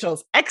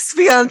 Rachel's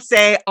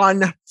ex-fiance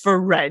on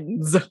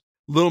Friends. A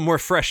little more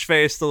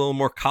fresh-faced, a little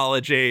more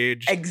college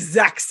age.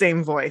 Exact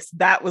same voice.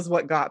 That was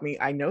what got me.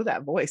 I know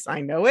that voice.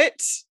 I know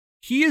it.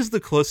 He is the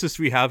closest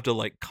we have to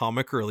like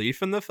comic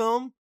relief in the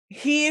film.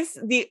 He's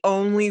the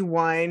only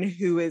one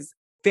who is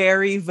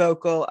very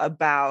vocal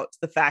about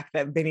the fact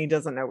that Vinny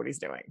doesn't know what he's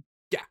doing.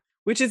 Yeah.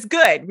 Which is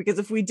good, because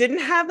if we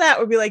didn't have that,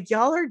 we'd be like,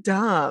 y'all are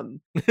dumb.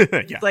 Yeah.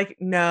 It's like,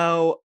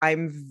 no, I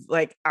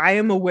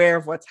am aware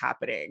of what's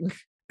happening.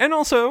 And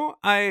also,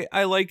 I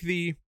like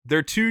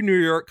they're two New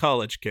York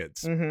college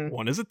kids. Mm-hmm.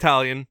 One is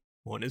Italian,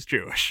 one is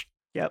Jewish.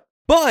 Yep.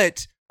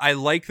 But I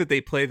like that they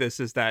play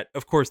this as that,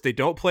 of course, they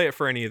don't play it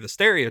for any of the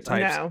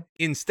stereotypes. No.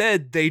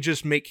 Instead, they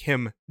just make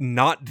him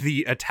not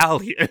the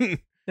Italian.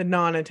 The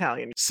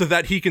non-Italian. So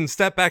that he can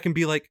step back and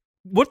be like,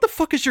 what the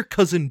fuck is your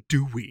cousin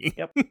doing?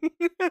 Yep.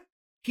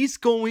 He's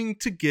going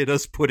to get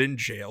us put in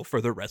jail for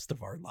the rest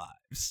of our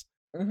lives.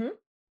 Mm-hmm.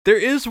 There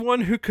is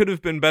one who could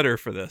have been better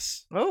for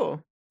this.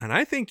 Oh. And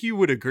I think you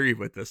would agree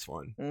with this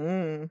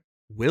one.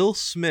 Will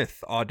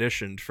Smith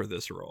auditioned for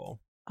this role.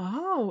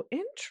 Oh,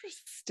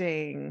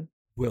 interesting.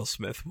 Will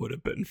Smith would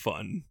have been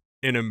fun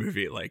in a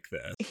movie like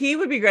this. He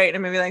would be great in a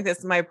movie like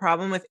this. My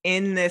problem with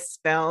in this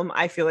film,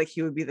 I feel like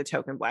he would be the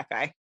token black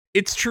guy.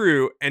 It's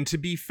true. And to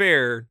be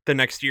fair, the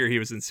next year he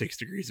was in 6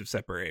 Degrees of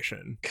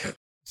Separation.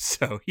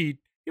 So he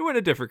went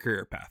a different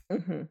career path.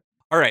 Mm-hmm.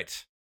 All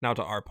right. Now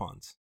to our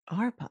pawns.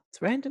 Our pawns.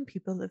 Random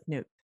people of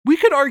note. We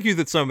could argue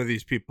that some of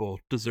these people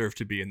deserve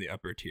to be in the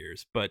upper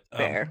tiers, but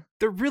Fair.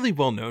 They're really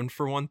well known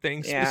for one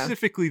thing,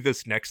 specifically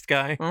this next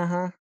guy,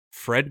 Uh-huh.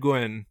 Fred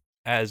Gwynne,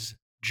 as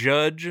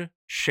Judge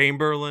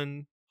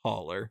Chamberlain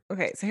Holler.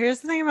 Okay, so here's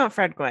the thing about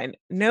Fred Gwynne.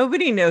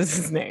 Nobody knows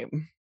his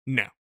name.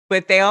 No.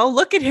 But they all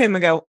look at him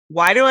and go,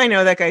 why do I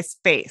know that guy's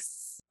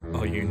face?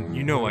 Oh, you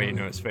know why you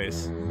know his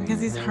face.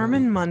 Because he's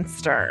Herman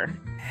Munster.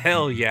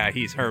 Hell yeah,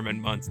 he's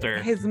Herman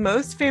Munster. His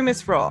most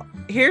famous role.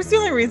 Here's the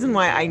only reason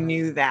why I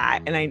knew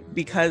that.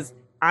 Because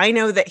I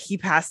know that he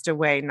passed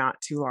away not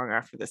too long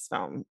after this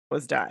film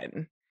was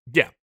done.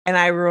 Yeah. And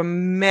I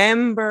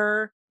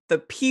remember the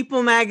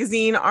People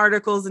magazine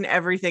articles and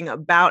everything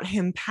about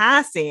him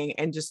passing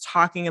and just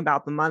talking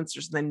about the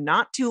Munsters. And then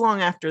not too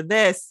long after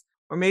this,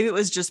 or maybe it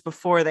was just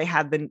before, they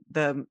had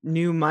the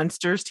new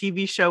Munsters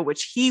TV show,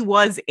 which he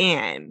was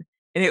in.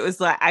 And it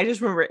was like, I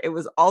just remember it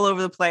was all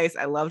over the place.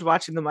 I loved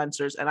watching the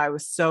Munsters, and I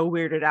was so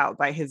weirded out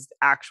by his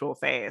actual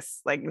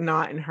face, like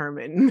not in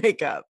Herman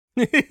makeup.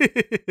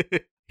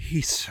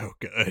 He's so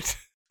good.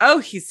 Oh,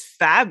 he's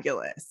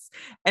fabulous.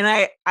 And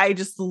I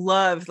just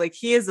love, like,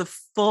 he is a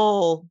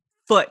full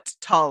foot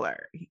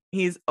taller.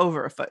 He's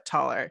over a foot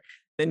taller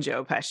than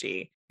Joe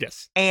Pesci.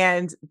 Yes.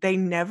 And they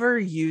never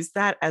use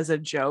that as a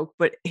joke,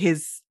 but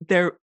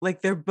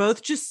they're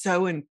both just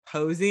so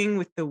imposing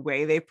with the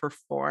way they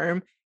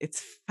perform.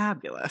 It's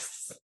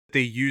fabulous.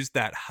 They use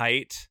that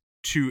height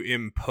to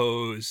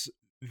impose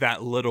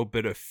that little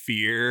bit of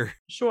fear.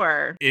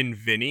 Sure. In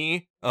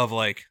Vinny of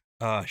like,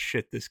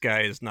 shit, this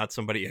guy is not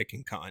somebody I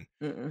can con.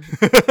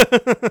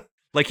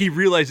 Like, he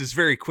realizes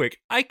very quick,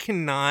 I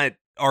cannot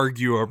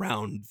argue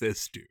around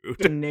this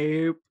dude.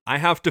 Nope. I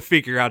have to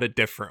figure out a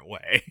different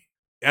way.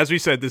 As we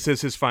said, this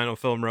is his final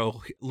film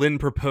role. Lynn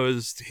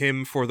proposed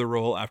him for the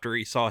role after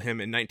he saw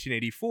him in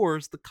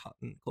 1984's The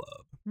Cotton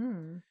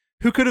Club.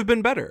 Who could have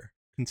been better?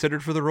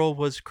 Considered for the role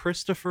was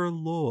Christopher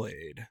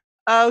Lloyd.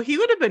 Oh, he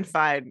would have been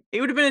fine. It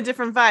would have been a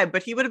different vibe,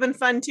 but he would have been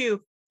fun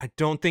too. I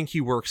don't think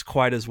he works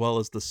quite as well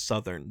as the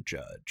Southern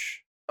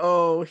Judge.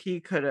 Oh, he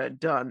could have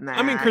done that.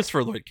 I mean,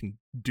 Christopher Lloyd can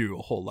do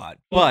a whole lot,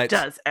 but he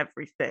does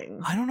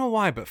everything. I don't know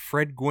why, but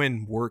Fred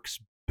Gwynne works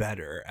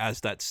better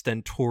as that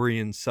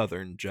stentorian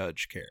Southern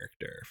Judge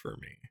character for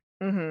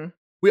me.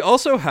 We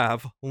also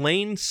have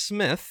Lane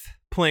Smith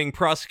playing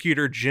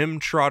prosecutor Jim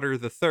Trotter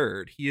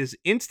III. He is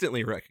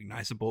instantly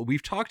recognizable.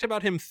 We've talked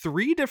about him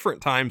 3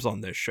 different times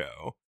on this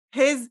show.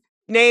 His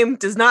name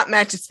does not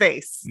match his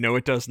face. No,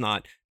 it does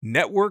not.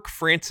 Network,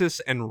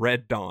 Francis, and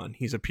Red Dawn.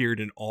 He's appeared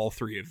in all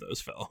 3 of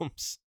those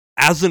films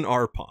as an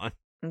Arpon.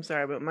 I'm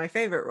sorry, but my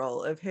favorite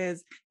role of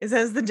his is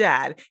as the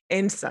dad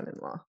in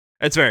Son-in-Law.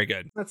 It's very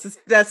good.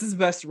 That's his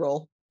best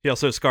role. He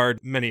also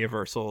scarred many of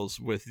our souls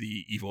with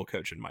the evil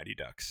coach in Mighty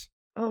Ducks.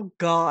 Oh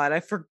God, I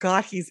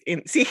forgot he's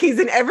in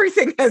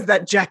everything as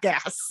that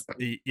jackass.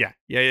 Yeah.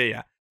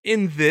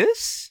 In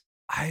this,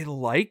 I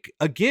like,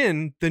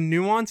 again, the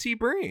nuance he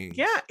brings.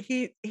 Yeah,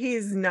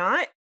 he's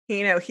not,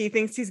 he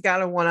thinks he's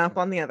got a one-up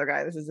on the other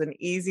guy. This is an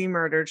easy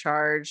murder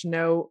charge.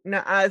 No,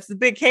 it's a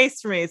big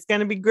case for me. It's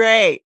going to be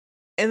great.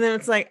 And then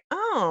it's like,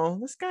 oh,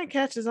 this guy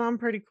catches on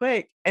pretty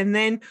quick. And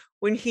then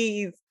when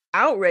he's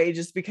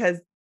outraged because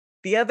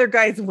the other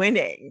guy's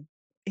winning,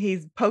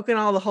 he's poking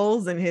all the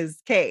holes in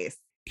his case.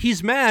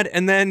 He's mad,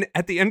 and then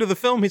at the end of the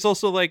film, he's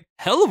also like,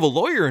 hell of a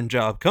lawyering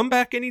job. Come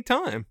back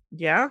anytime.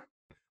 Yeah.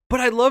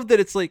 But I love that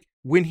it's like,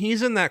 when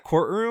he's in that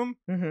courtroom,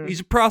 he's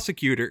a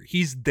prosecutor.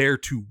 He's there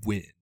to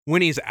win.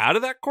 When he's out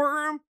of that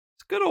courtroom,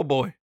 it's a good old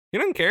boy. He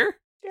doesn't care.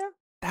 Yeah.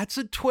 That's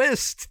a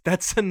twist.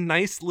 That's a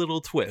nice little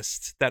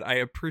twist that I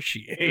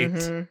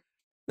appreciate.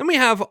 Then we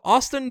have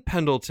Austin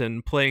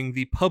Pendleton playing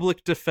the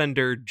public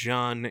defender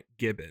John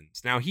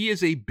Gibbons. Now, he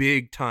is a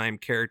big-time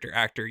character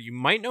actor. You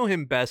might know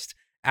him best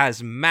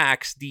as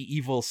Max, the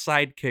evil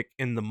sidekick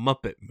in the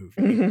Muppet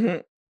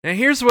movie. Now,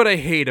 here's what I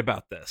hate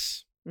about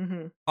this.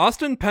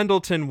 Austin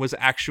Pendleton was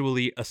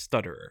actually a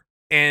stutterer,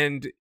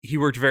 and he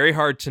worked very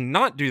hard to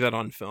not do that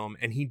on film,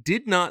 and he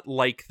did not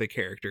like the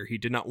character. He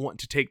did not want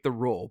to take the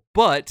role,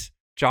 but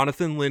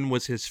Jonathan Lynn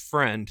was his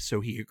friend,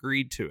 so he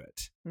agreed to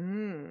it.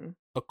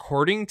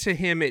 According to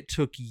him, it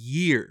took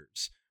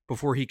years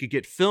before he could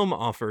get film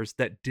offers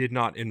that did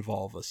not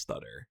involve a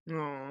stutter.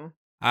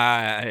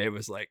 It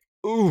was like,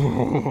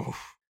 ooh,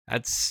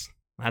 that's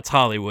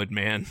Hollywood,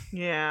 man.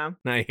 Yeah.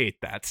 I hate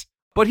that.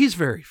 But he's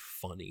very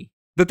funny.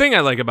 The thing I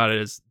like about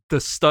it is the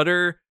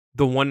stutter,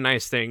 the one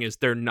nice thing is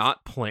they're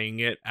not playing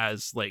it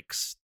as like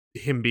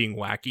him being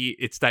wacky.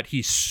 It's that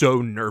he's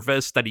so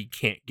nervous that he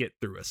can't get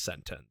through a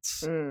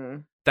sentence.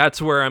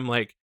 That's where I'm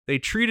like, they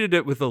treated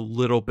it with a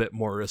little bit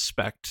more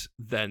respect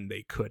than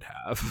they could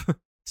have.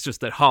 It's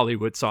just that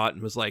Hollywood saw it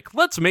and was like,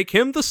 let's make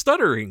him the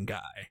stuttering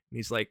guy. And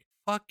he's like,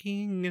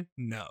 fucking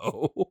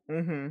no.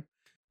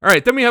 All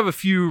right, then we have a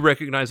few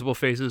recognizable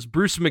faces.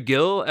 Bruce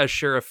McGill as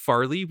Sheriff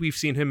Farley. We've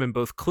seen him in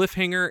both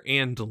Cliffhanger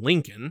and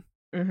Lincoln.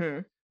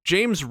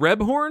 James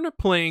Rebhorn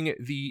playing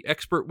the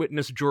expert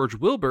witness George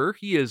Wilbur.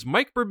 He is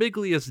Mike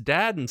Birbiglia's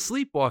dad in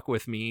Sleepwalk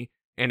with Me,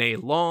 and a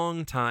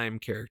long-time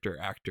character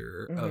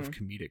actor of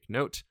comedic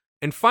note.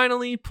 And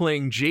finally,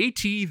 playing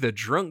JT, the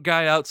drunk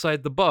guy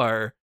outside the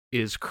bar,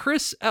 is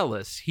Chris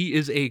Ellis. He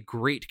is a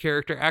great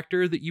character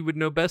actor that you would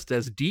know best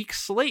as Deke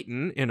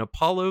Slayton in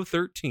Apollo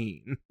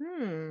 13.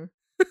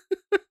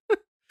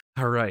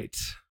 All right.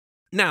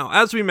 Now,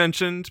 as we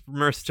mentioned,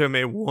 Marisa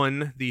Tomei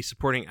won the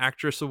Supporting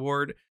Actress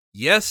Award.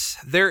 Yes,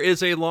 there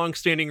is a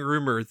long-standing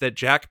rumor that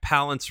Jack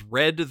Palance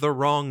read the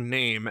wrong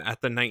name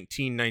at the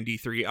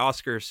 1993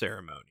 Oscar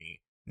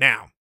ceremony.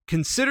 Now,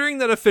 considering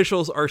that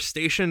officials are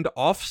stationed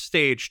off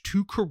stage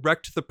to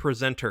correct the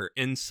presenter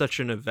in such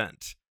an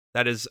event,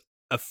 that is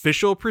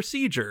official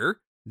procedure,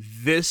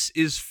 this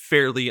is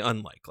fairly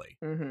unlikely.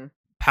 Mm-hmm.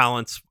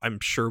 Palance, I'm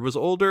sure, was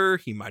older.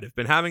 He might have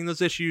been having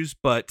those issues,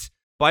 but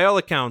by all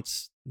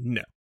accounts,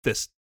 no.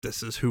 This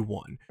is who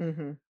won.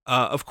 Mm-hmm.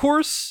 Of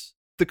course,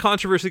 the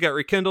controversy got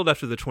rekindled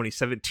after the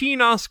 2017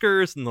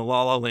 Oscars and the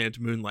La La Land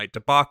Moonlight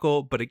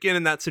debacle, but again,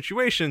 in that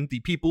situation, the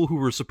people who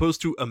were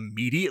supposed to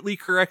immediately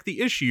correct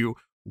the issue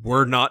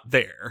were not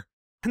there.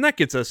 And that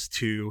gets us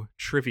to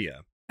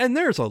trivia. And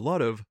there's a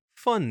lot of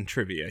fun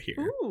trivia here.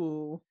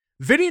 Ooh.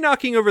 Vinny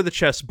knocking over the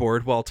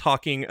chessboard while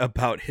talking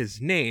about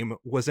his name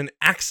was an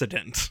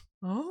accident.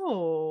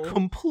 Oh.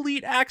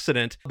 Complete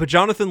accident. But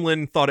Jonathan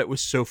Lynn thought it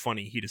was so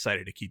funny he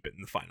decided to keep it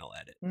in the final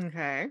edit.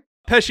 Okay.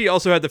 Pesci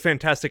also had the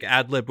fantastic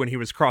ad-lib when he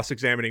was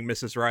cross-examining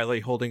Mrs. Riley,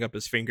 holding up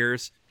his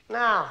fingers.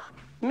 Now,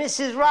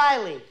 Mrs.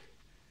 Riley,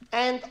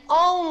 and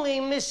only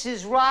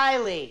Mrs.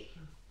 Riley.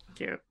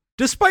 Cute.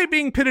 Despite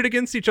being pitted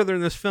against each other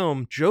in this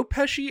film, Joe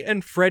Pesci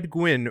and Fred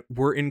Gwynne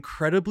were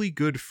incredibly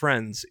good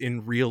friends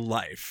in real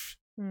life.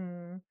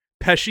 Hmm.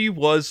 Pesci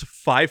was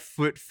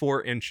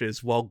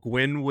 5'4" while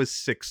Gwynne was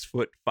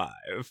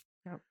 6'5".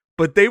 Yep.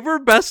 But they were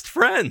best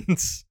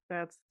friends.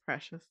 That's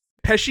precious.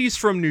 Pesci's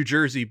from New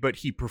Jersey, but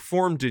he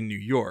performed in New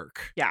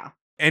York. Yeah.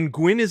 And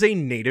Gwynne is a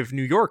native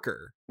New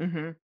Yorker.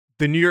 Mm-hmm.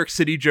 The New York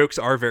City jokes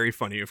are very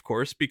funny, of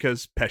course,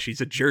 because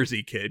Pesci's a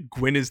Jersey kid.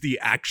 Gwynne is the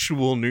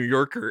actual New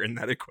Yorker in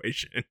that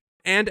equation.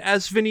 And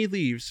as Vinny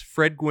leaves,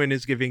 Fred Gwynne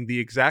is giving the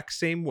exact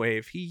same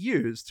wave he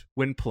used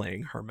when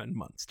playing Herman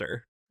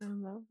Munster. I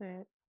love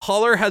it.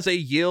 Haller has a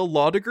Yale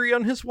law degree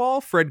on his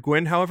wall. Fred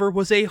Gwynne, however,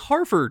 was a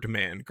Harvard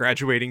man,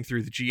 graduating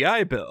through the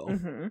GI Bill.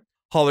 Mm-hmm.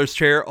 Haller's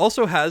chair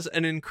also has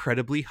an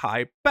incredibly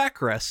high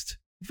backrest,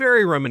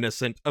 very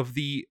reminiscent of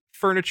the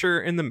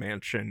furniture in the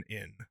mansion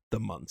in The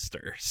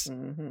Munsters.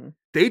 Mm-hmm.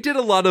 They did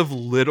a lot of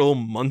little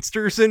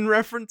Munsters in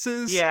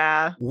references,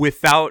 Yeah.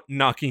 without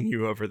knocking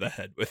you over the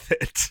head with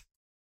it.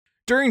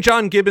 During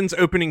John Gibbons'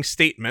 opening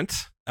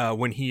statement,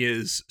 when he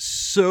is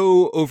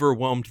so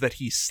overwhelmed that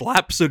he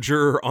slaps a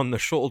juror on the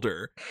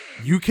shoulder,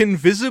 you can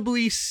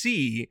visibly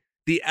see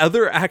the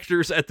other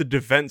actors at the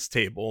defense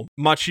table,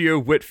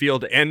 Macchio,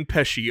 Whitfield, and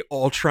Pesci,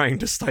 all trying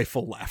to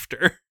stifle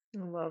laughter.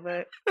 I love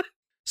it.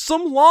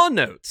 Some law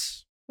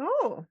notes.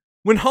 Oh.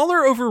 When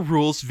Haller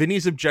overrules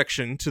Vinny's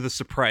objection to the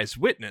surprise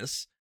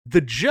witness,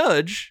 the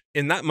judge,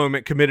 in that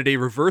moment, committed a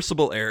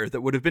reversible error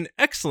that would have been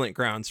excellent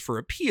grounds for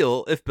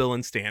appeal if Bill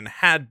and Stan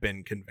had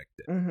been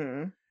convicted.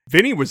 Mm-hmm.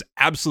 Vinny was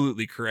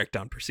absolutely correct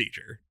on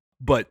procedure,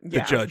 but the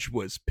Yeah. judge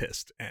was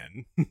pissed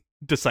and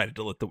decided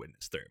to let the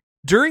witness through.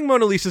 During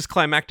Mona Lisa's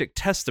climactic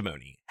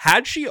testimony,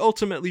 had she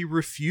ultimately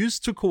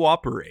refused to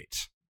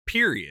cooperate,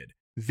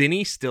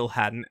 Vinny still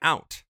had an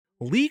out.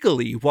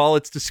 Legally, while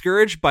it's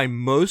discouraged by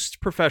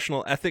most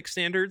professional ethics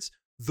standards,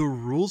 the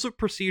rules of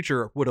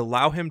procedure would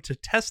allow him to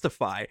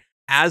testify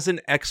as an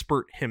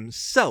expert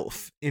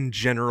himself in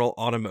general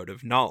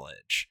automotive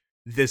knowledge.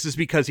 This is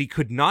because he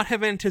could not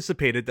have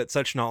anticipated that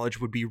such knowledge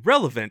would be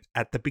relevant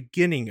at the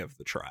beginning of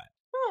the trial.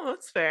 Oh,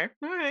 that's fair.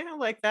 All right, I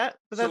like that.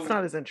 But that's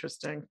not as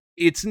interesting.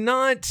 It's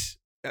not...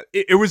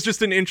 It was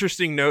just an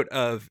interesting note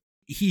of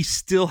he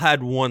still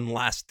had one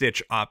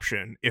last-ditch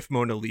option if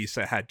Mona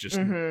Lisa had just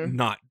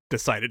not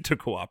decided to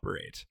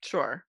cooperate.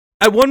 Sure.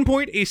 At one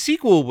point, a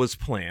sequel was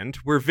planned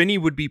where Vinny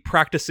would be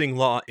practicing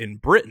law in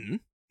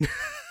Britain.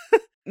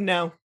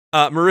 No.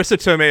 Marisa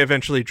Tomei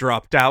eventually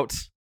dropped out,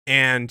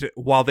 and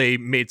while they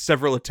made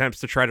several attempts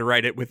to try to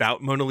write it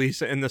without Mona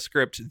Lisa in the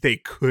script, they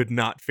could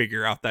not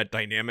figure out that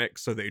dynamic,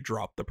 so they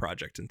dropped the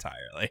project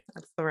entirely.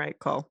 That's the right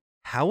call.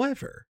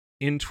 However,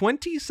 in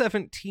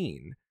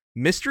 2017,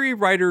 mystery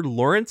writer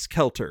Lawrence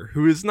Kelter,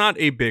 who is not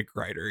a big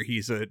writer,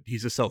 he's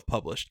a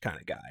self-published kind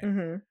of guy,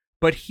 Mm-hmm.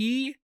 but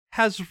he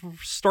has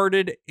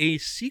started a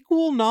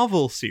sequel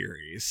novel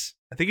series.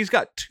 I think he's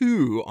got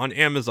 2 on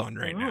Amazon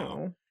right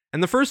now.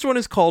 And the first one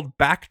is called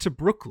Back to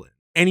Brooklyn.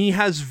 And he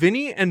has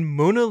Vinny and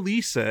Mona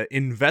Lisa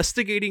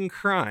investigating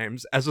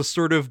crimes as a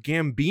sort of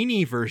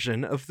Gambini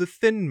version of the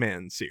Thin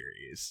Man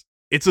series.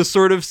 It's a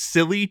sort of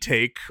silly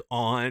take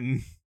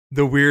on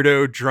the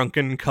weirdo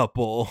drunken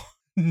couple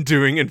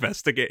doing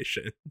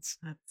investigations.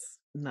 That's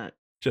nuts.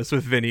 Just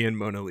with Vinny and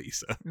Mona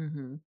Lisa.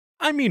 Mm-hmm.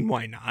 I mean,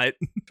 why not?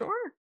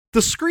 Sure.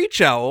 The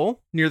screech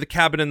owl near the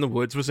cabin in the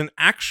woods was an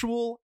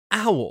actual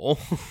owl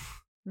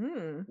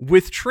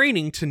with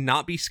training to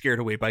not be scared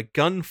away by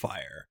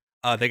gunfire.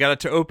 They got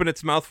it to open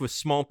its mouth with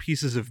small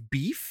pieces of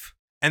beef,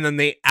 and then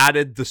they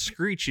added the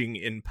screeching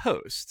in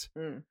post.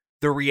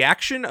 The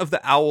reaction of the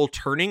owl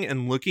turning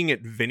and looking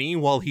at Vinny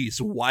while he's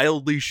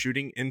wildly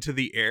shooting into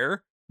the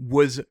air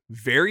was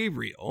very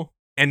real,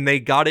 and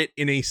they got it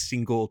in a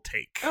single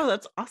take. Oh,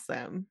 that's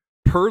awesome.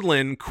 Per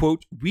Lynn,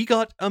 quote, "We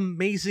got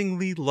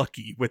amazingly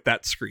lucky with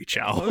that screech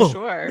owl." Oh,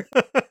 sure.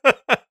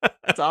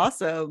 That's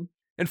awesome.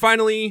 And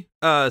finally,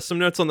 some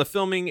notes on the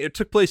filming. It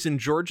took place in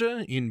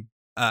Georgia,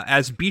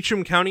 as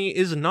Beecham County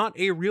is not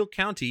a real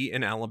county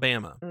in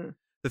Alabama.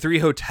 The 3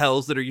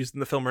 hotels that are used in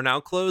the film are now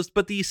closed,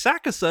 but the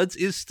Sackasuds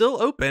is still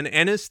open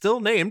and is still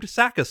named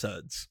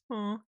Sackasuds.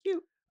 Aw,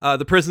 cute.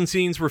 The prison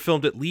scenes were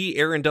filmed at Lee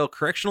Arundel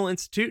Correctional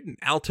Institute in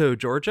Alto,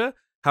 Georgia.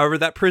 However,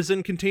 that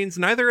prison contains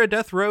neither a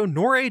death row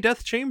nor a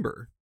death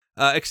chamber.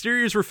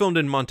 Exteriors were filmed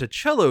in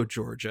Monticello,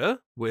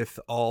 Georgia, with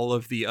all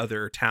of the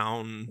other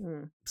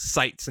town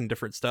sites and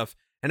different stuff.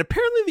 And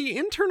apparently the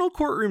internal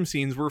courtroom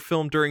scenes were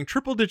filmed during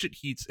triple-digit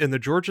heats in the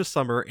Georgia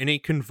summer in a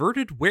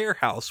converted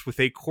warehouse with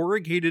a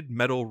corrugated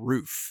metal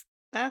roof.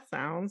 That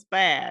sounds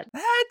bad.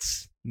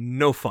 That's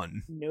no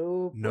fun.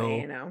 No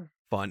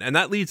fun. And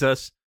that leads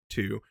us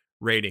to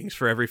ratings.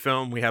 For every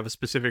film, we have a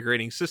specific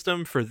rating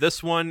system. For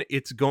this one,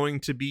 it's going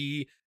to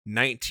be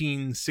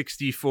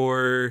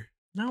 1964.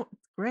 No,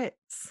 it's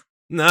grits.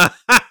 Nah.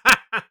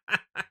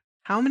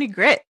 How many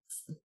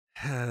grits?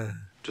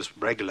 Just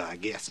regular, I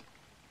guess.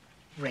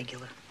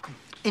 Regular.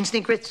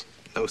 Instant grits?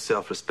 No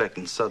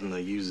self-respecting Southerner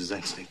uses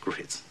instant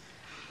grits.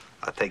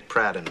 I take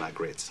pride in my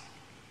grits.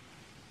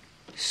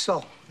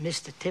 So,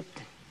 Mr.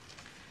 Tipton,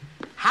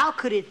 how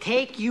could it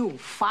take you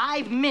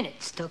 5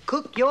 minutes to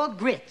cook your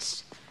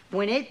grits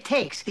when it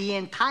takes the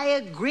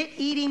entire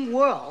grit-eating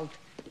world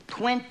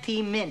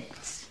 20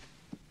 minutes?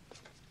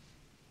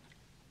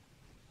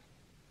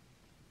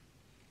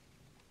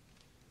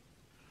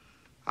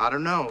 I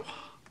don't know.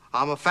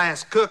 I'm a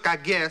fast cook, I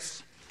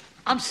guess.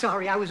 I'm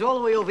sorry, I was all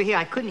the way over here.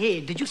 I couldn't hear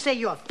you. Did you say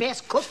you're a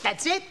fast cook?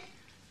 That's it?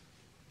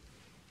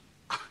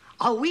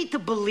 Are we to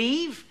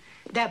believe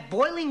that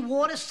boiling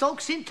water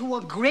soaks into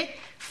a grit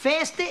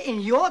faster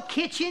in your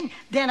kitchen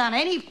than on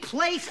any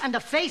place on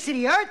the face of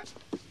the earth?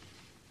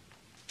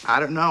 I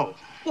don't know.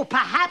 Well,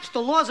 perhaps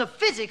the laws of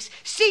physics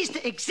cease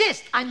to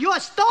exist on your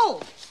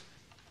stove.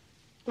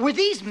 Were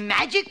these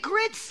magic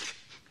grits?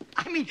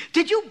 I mean,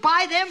 did you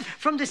buy them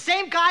from the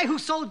same guy who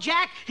sold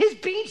Jack his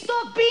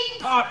beanstalk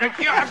beans?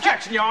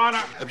 Objection, Your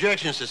Honor.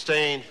 Objection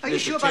sustained. Are you Mr.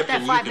 sure about that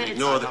Tipton, 5 you can minutes?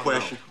 ignore the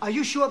question. Are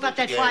you sure about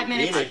that 5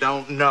 minutes? I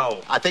don't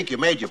know. I think you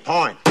made your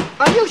point.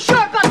 Are you sure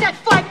about that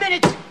 5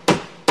 minutes?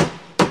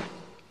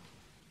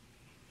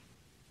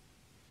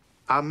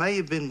 I may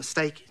have been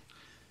mistaken.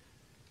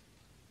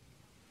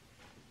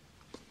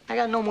 I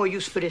got no more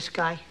use for this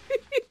guy.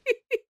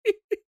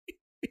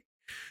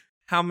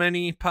 How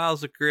many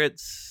piles of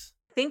grits?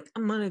 I think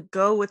I'm going to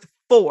go with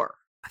 4.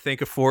 I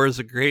think a 4 is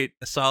a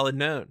solid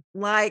note.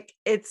 Like,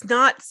 it's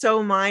not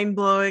so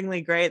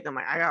mind-blowingly great that I'm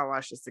like, I gotta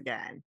watch this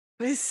again.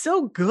 But it's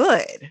so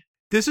good.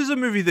 This is a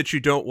movie that you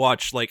don't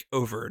watch, like,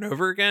 over and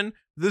over again.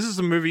 This is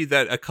a movie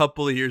that a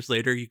couple of years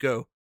later you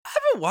go, I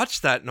haven't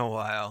watched that in a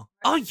while.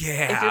 Oh,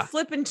 yeah. If you're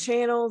flipping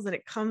channels and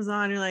it comes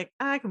on, you're like,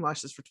 I can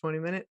watch this for 20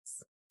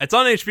 minutes. It's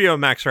on HBO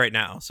Max right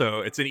now, so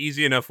it's an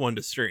easy enough one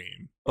to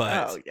stream.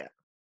 But oh, yeah.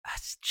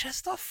 It's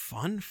just a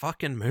fun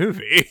fucking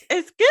movie.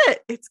 It's good.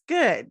 It's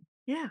good.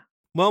 Yeah.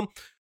 Well,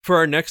 for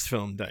our next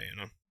film,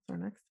 Diana,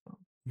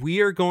 we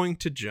are going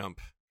to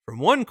jump from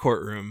one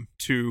courtroom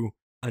to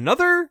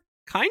another,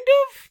 kind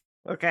of?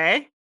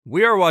 Okay.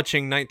 We are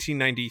watching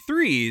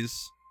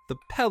 1993's The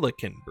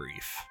Pelican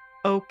Brief.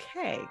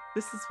 Okay.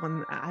 This is one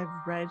that I've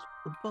read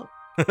the book.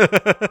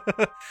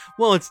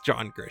 Well, it's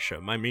John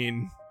Grisham. I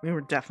mean, we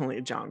were definitely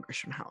a John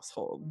Grisham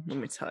household, let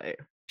me tell you.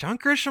 John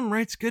Grisham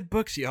writes good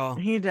books, y'all.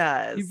 He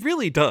does. He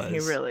really does. He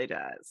really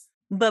does.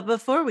 But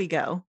before we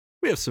go,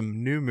 we have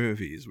some new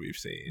movies we've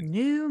seen.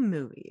 New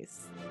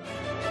movies.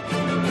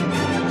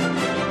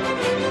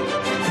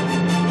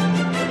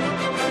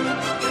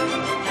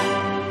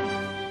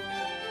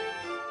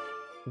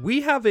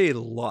 We have a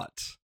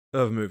lot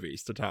of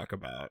movies to talk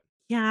about.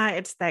 Yeah,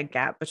 it's that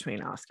gap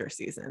between Oscar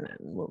season and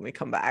when we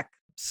come back.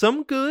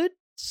 Some good,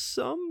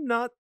 some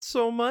not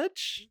so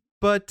much,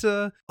 but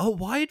a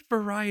wide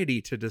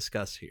variety to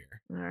discuss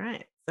here. All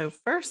right. So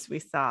first we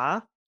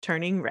saw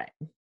Turning Red.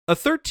 A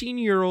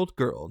 13-year-old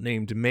girl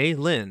named Mei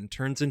Lin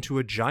turns into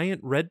a giant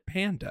red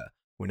panda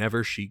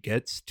whenever she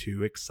gets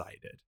too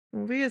excited. The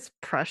movie is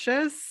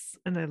precious,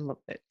 and I love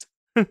it.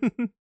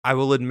 I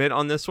will admit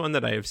on this one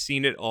that I have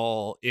seen it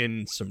all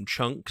in some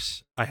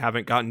chunks. I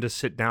haven't gotten to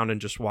sit down and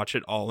just watch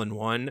it all in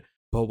one,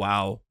 but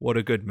wow, what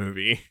a good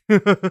movie.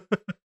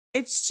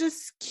 It's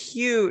just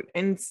cute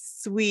and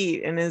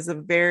sweet and is a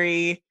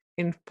very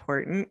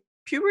important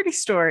puberty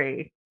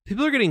story.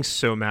 People are getting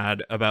so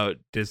mad about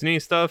Disney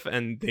stuff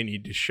and they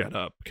need to shut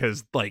up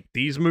because like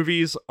these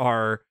movies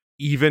are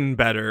even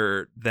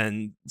better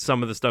than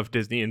some of the stuff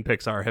Disney and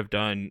Pixar have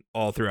done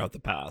all throughout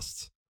the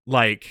past.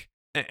 Like,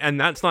 and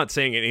that's not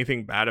saying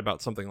anything bad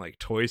about something like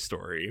Toy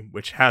Story,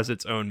 which has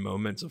its own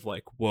moments of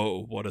like,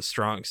 whoa, what a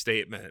strong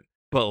statement.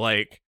 But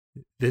like,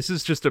 this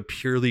is just a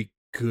purely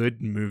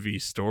good movie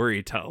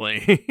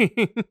storytelling.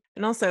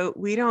 And also,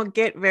 we don't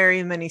get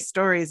very many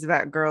stories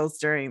about girls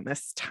during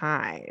this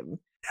time.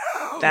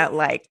 No. That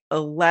like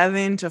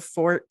 11 to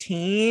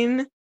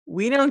 14,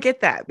 we don't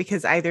get that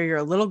because either you're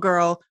a little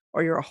girl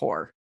or you're a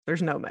whore.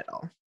 There's no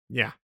middle.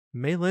 Yeah.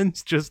 Mei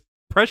Lin's just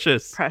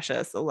precious.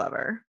 Precious, a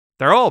lover.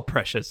 They're all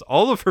precious.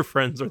 All of her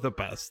friends are the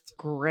best.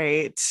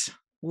 Great.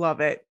 Love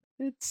it.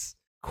 It's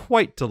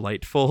quite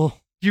delightful.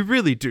 You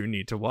really do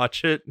need to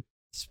watch it,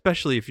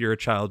 especially if you're a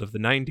child of the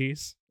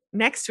 90s.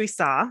 Next, we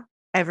saw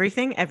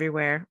Everything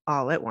Everywhere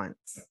All at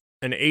Once.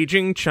 An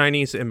aging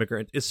Chinese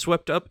immigrant is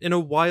swept up in a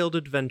wild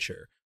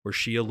adventure where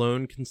she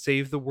alone can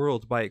save the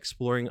world by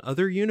exploring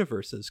other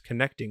universes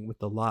connecting with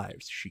the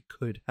lives she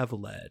could have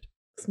led.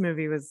 This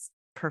movie was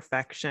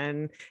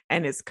perfection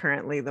and is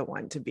currently the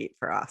one to beat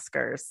for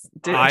Oscars.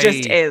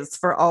 Just is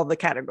for all the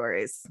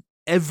categories.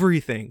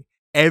 Everything.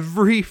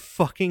 Every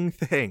fucking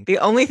thing. The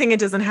only thing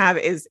it doesn't have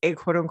is a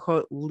quote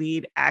unquote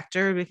lead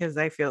actor, because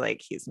I feel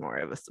like he's more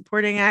of a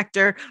supporting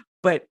actor,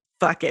 but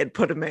fuck it,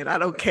 put him in. I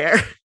don't care.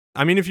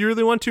 I mean, if you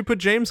really want to put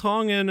James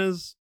Hong in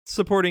as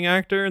supporting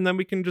actor, and then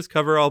we can just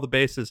cover all the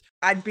bases.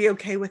 I'd be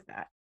okay with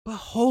that. But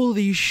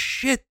holy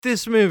shit,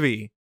 this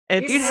movie.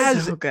 It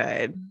has so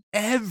good.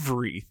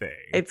 Everything.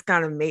 It's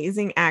got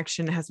amazing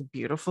action. It has a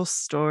beautiful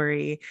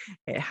story.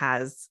 It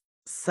has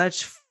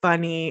such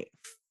funny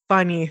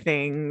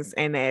things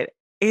in it.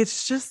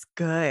 It's just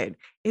good.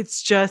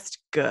 It's just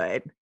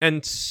good.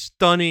 And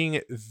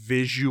stunning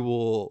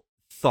visual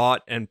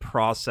thought and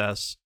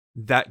process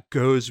that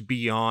goes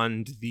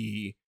beyond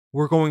the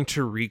we're going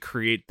to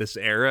recreate this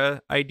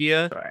era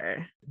idea.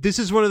 Sure. This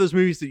is one of those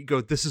movies that you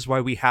go, this is why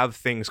we have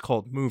things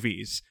called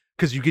movies,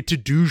 because you get to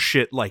do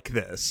shit like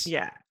this.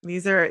 Yeah.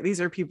 These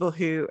are people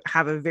who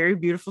have a very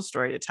beautiful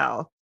story to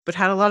tell, but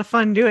had a lot of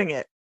fun doing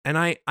it. And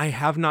I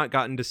have not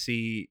gotten to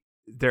see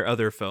their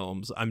other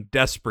films. I'm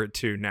desperate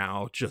to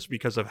now, just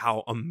because of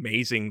how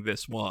amazing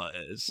this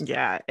was.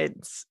 Yeah,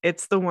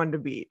 it's the one to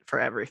beat for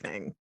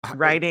everything.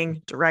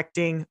 Writing,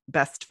 directing,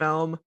 best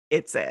film,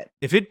 it's it.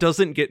 If it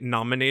doesn't get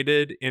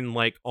nominated in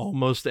like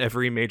almost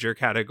every major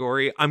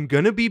category, I'm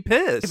gonna be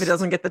pissed. If it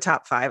doesn't get the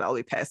top 5, I'll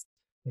be pissed.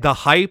 The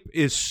hype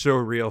is so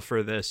real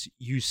for this.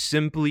 You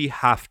simply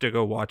have to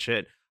go watch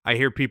it. I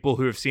hear people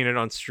who have seen it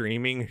on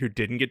streaming who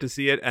didn't get to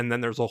see it, and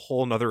then there's a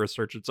whole nother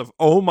resurgence of,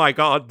 oh my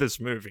god, this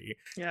movie.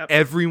 Yep.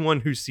 Everyone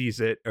who sees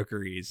it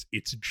agrees.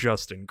 It's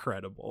just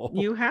incredible.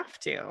 You have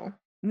to.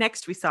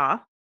 Next, we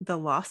saw The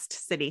Lost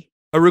City.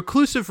 A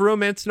reclusive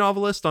romance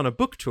novelist on a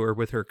book tour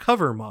with her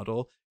cover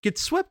model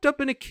gets swept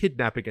up in a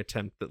kidnapping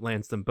attempt that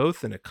lands them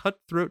both in a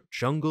cutthroat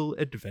jungle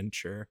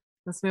adventure.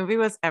 This movie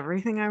was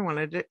everything I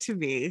wanted it to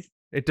be.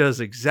 It does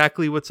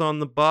exactly what's on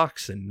the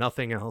box and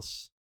nothing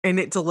else. And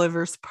it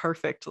delivers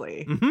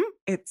perfectly. Mm-hmm.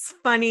 It's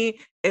funny.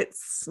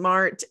 It's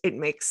smart. It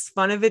makes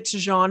fun of its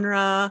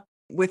genre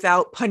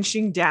without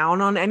punching down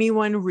on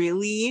anyone,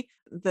 really.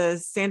 The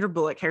Sandra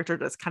Bullock character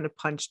does kind of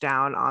punch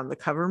down on the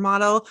cover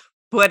model,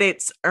 but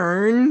it's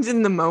earned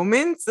in the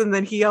moments. And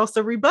then he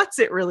also rebuts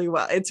it really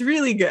well. It's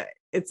really good.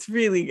 It's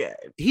really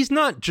good. He's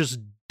not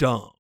just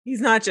dumb. He's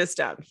not just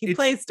dumb. He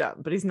plays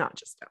dumb, but he's not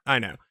just dumb. I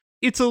know.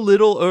 It's a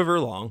little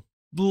overlong,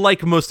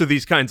 like most of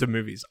these kinds of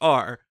movies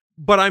are.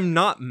 But I'm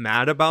not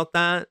mad about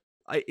that.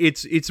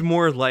 It's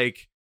more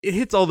like it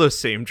hits all those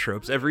same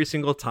tropes every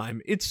single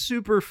time. It's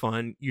super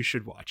fun. You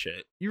should watch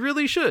it. You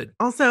really should.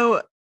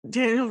 Also,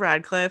 Daniel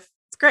Radcliffe,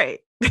 it's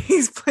great.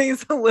 He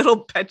plays a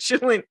little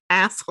petulant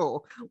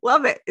asshole.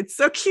 Love it. It's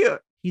so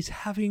cute. He's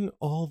having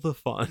all the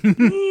fun.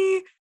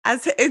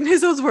 As in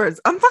his own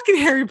words, I'm fucking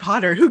Harry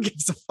Potter. Who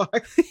gives a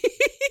fuck?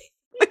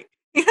 Like,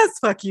 he has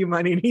fuck you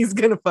money and he's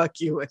gonna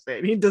fuck you with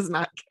it. He does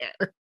not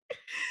care.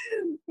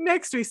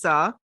 Next, we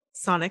saw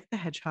Sonic the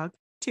Hedgehog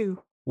 2.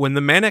 When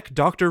the manic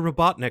Dr.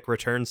 Robotnik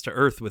returns to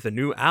Earth with a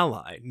new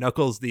ally,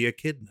 Knuckles the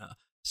Echidna,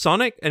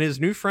 Sonic and his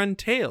new friend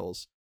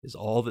Tails is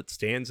all that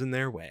stands in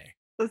their way.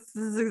 This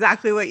is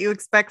exactly what you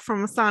expect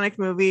from a Sonic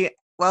movie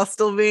while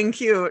still being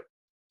cute.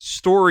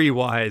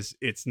 Story-wise,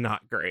 it's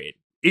not great.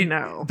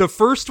 No. The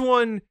first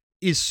one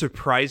is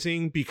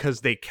surprising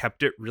because they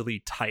kept it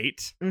really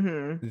tight.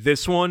 Mm-hmm.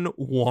 This one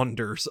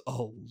wanders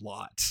a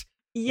lot.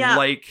 Yeah.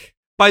 Like,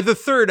 by the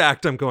third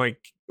act, I'm going,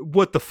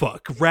 what the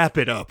fuck? Wrap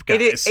it up,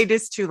 guys. It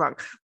is too long.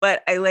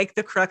 But I like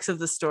the crux of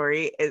the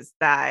story is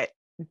that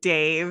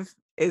Dave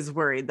is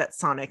worried that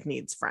Sonic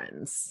needs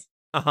friends.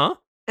 Uh-huh.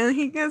 And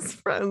he gets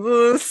friends.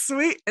 Oh,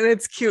 sweet. And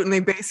it's cute. And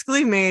they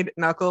basically made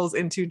Knuckles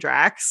into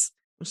Drax,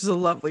 which is a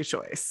lovely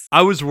choice.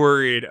 I was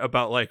worried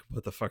about, like,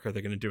 what the fuck are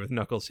they going to do with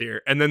Knuckles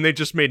here? And then they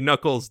just made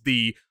Knuckles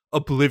the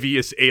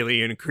oblivious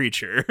alien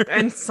creature.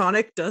 And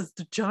Sonic does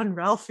the John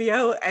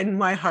Ralphio, and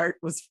my heart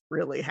was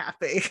really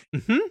happy.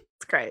 Mm-hmm.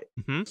 It's great.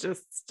 Mm-hmm.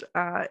 Just,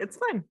 it's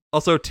fun.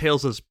 Also,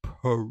 Tails is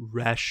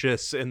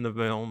precious in the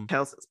film.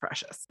 Tails is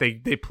precious.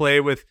 They play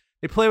with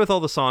all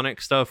the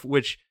Sonic stuff,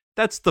 which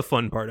that's the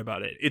fun part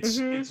about it. It's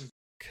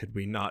could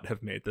we not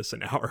have made this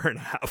an hour and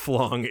a half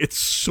long? It's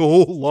so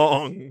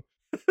long.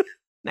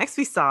 Next,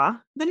 we saw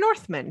The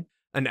Northman.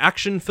 An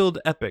action-filled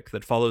epic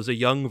that follows a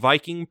young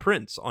Viking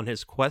prince on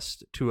his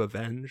quest to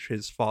avenge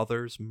his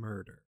father's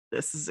murder.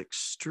 This is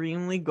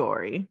extremely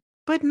gory,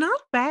 but not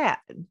bad.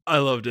 I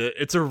loved it.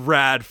 It's a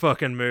rad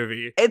fucking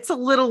movie. It's a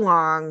little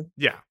long.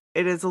 Yeah.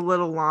 It is a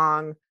little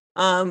long.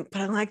 But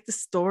I like the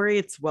story.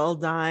 It's well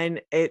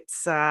done.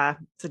 It's a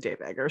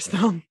Dave Eggers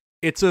film.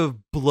 It's a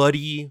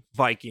bloody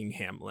Viking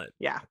Hamlet.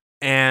 Yeah.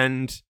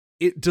 and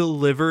it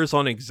delivers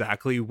on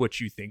exactly what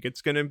you think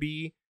it's going to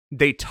be.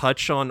 They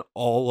touch on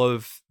all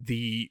of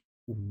the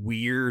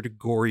weird,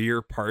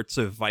 gorier parts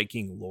of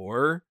Viking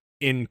lore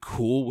in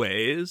cool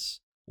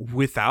ways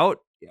without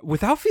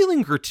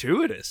feeling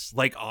gratuitous.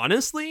 Like,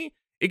 honestly,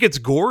 it gets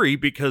gory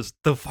because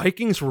the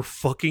Vikings were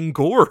fucking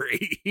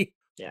gory.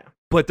 Yeah.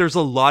 But there's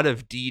a lot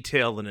of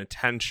detail and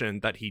attention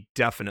that he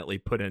definitely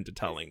put into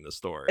telling the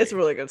story. It's a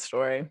really good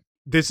story.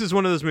 This is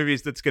one of those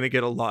movies that's going to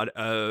get a lot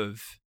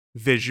of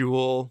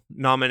visual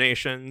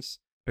nominations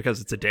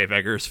because it's a Dave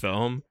Eggers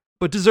film,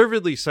 but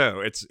deservedly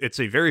so. It's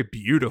a very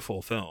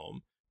beautiful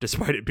film,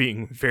 despite it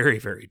being very,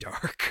 very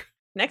dark.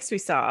 Next, we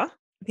saw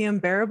The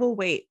Unbearable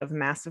Weight of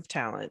Massive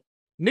Talent.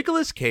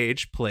 Nicolas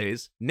Cage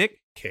plays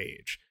Nick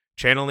Cage,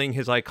 channeling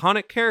his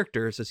iconic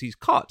characters as he's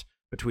caught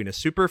between a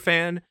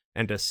superfan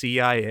and a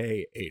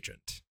CIA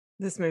agent.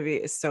 This movie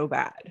is so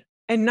bad,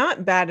 and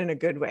not bad in a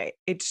good way.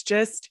 It's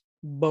just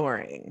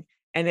boring,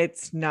 and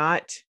it's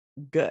not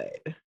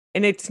good.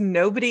 And it's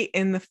nobody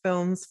in the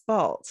film's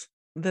fault.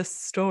 The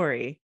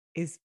story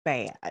is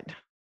bad.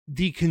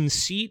 The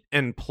conceit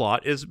and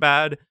plot is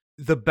bad.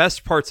 The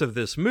best parts of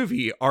this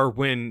movie are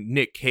when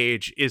Nick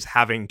Cage is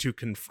having to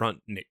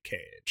confront Nick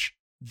Cage.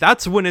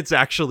 That's when it's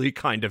actually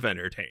kind of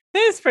entertaining.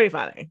 It's pretty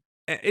funny.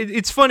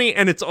 It's funny,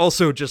 and it's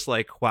also just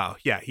like, wow,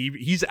 yeah,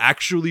 he's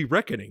actually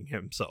reckoning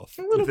himself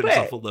with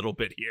himself a little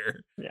bit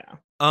here. Yeah.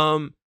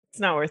 It's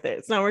not worth it.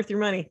 It's not worth your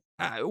money.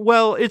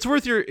 Well, it's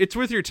worth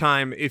your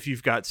time if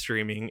you've got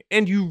streaming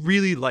and you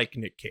really like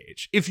Nick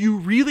Cage. If you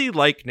really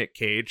like Nick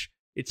Cage,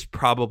 it's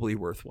probably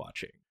worth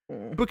watching.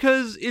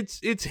 Because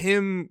it's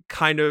him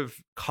kind of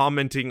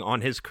commenting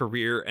on his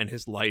career and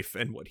his life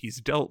and what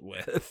he's dealt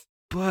with.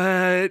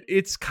 But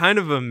it's kind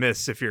of a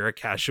miss if you're a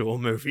casual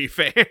movie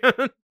fan.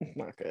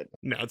 Not good.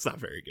 No, it's not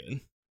very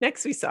good.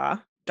 Next, we saw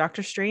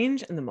Doctor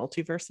Strange and the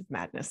Multiverse of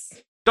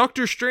Madness.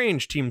 Doctor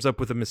Strange teams up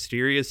with a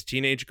mysterious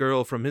teenage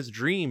girl from his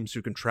dreams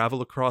who can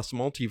travel across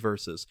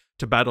multiverses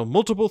to battle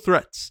multiple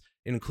threats,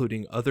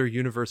 including other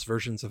universe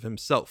versions of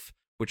himself,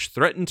 which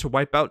threaten to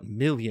wipe out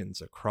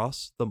millions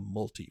across the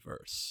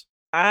multiverse.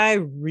 I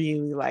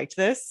really liked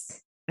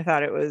this. I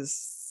thought it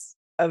was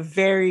a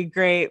very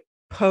great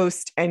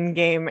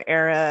post-Endgame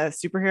era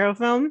superhero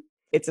film.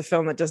 It's a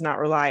film that does not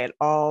rely at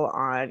all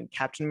on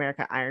Captain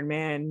America, Iron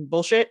Man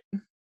bullshit,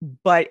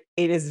 but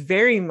it is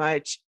very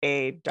much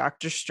a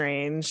Doctor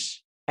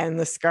Strange and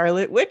the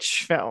Scarlet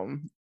Witch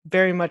film.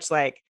 Very much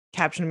like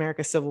Captain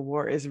America Civil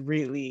War is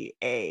really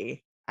a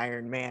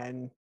Iron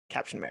Man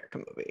Captain America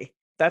movie.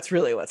 That's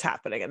really what's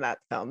happening in that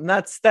film.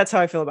 That's how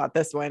I feel about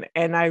this one.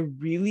 And I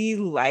really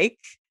like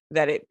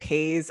that it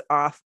pays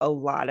off a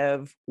lot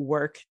of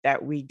work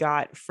that we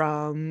got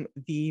from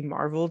the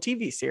Marvel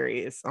TV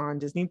series on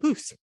Disney+.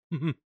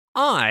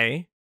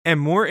 I am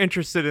more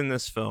interested in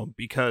this film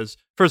because,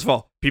 first of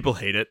all, people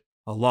hate it.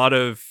 A lot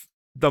of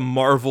the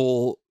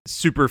Marvel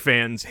super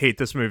fans hate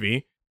this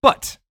movie,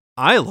 but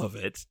I love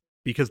it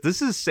because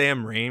this is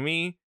Sam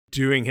Raimi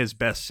doing his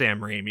best Sam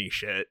Raimi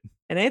shit.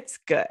 And it's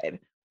good.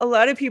 A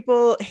lot of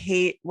people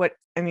hate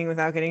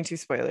without getting too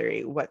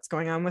spoilery, what's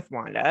going on with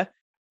Wanda.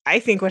 I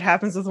think what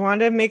happens with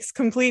Wanda makes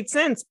complete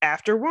sense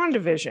after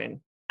WandaVision.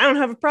 I don't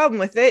have a problem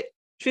with it.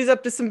 She's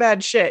up to some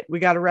bad shit. We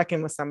got to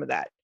reckon with some of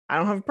that. I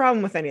don't have a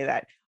problem with any of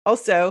that.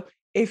 Also,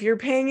 if you're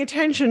paying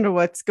attention to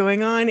what's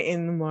going on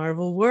in the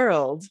Marvel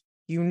world,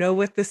 you know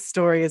what this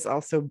story is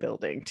also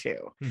building to.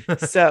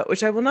 So,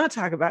 which I will not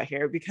talk about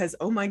here because,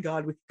 oh my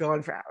God, we could go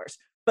on for hours.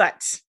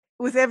 But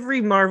with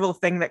every Marvel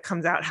thing that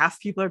comes out, half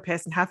people are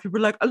pissed and half people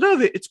are like, I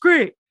love it. It's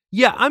great.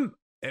 Yeah,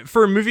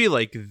 for a movie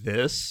like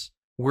this,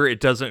 where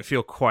it doesn't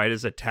feel quite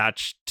as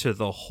attached to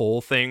the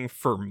whole thing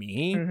for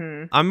me,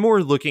 I'm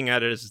more looking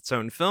at it as its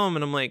own film,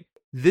 and I'm like,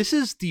 this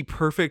is the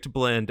perfect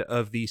blend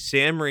of the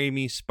Sam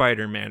Raimi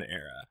Spider-Man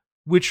era,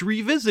 which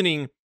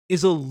revisiting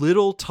is a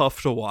little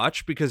tough to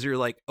watch because you're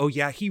like, oh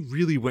yeah, he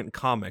really went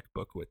comic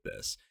book with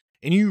this.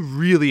 And you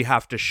really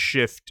have to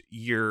shift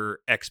your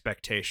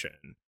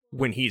expectation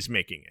when he's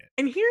making it.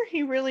 And here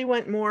he really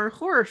went more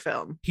horror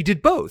film. He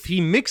did both. He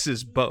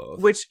mixes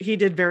both. Which he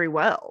did very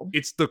well.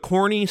 It's the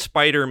corny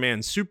Spider-Man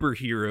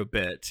superhero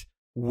bit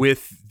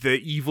with the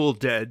Evil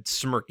Dead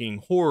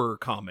smirking horror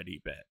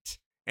comedy bit.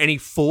 And he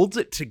folds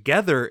it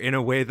together in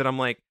a way that I'm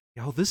like,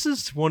 yo, this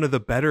is one of the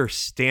better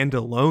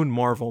standalone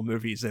Marvel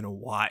movies in a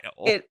while.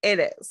 It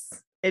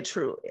is. It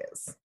truly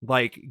is.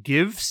 Like,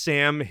 give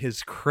Sam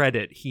his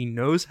credit. He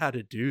knows how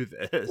to do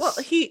this. Well,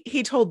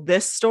 he told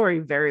this story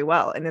very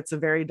well, and it's a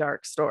very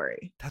dark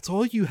story. That's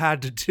all you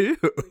had to do.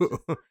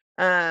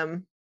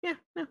 I'm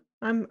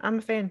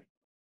a fan.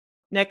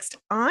 Next,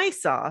 I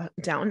saw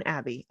Downton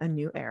Abbey, A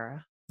New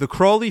Era. The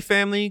Crawley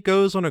family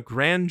goes on a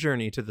grand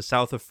journey to the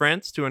south of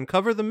France to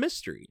uncover the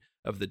mystery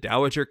of the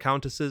Dowager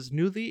Countess's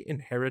newly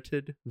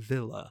inherited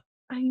villa.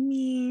 I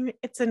mean,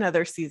 it's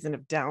another season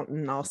of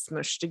Downton all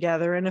smushed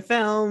together in a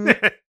film,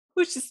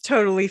 which is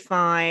totally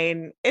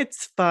fine.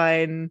 It's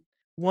fun.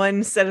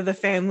 One set of the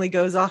family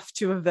goes off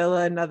to a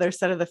villa. Another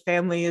set of the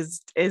family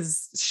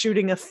is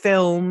shooting a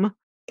film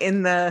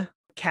in the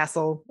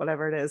castle,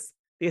 whatever it is.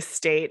 the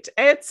estate.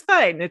 It's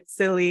fine. It's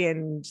silly,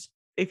 and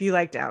if you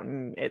like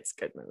Downton, it's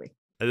a good movie.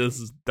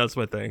 That's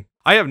my thing.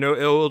 I have no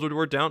ill will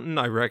toward Downton.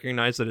 I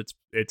recognize that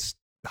it's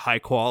high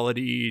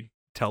quality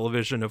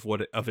television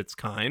of its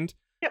kind.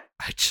 Yep.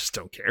 I just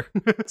don't care.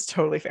 It's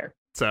totally fair.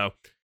 So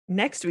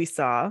next we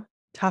saw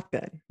Top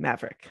Gun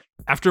Maverick.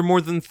 After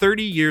more than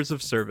 30 years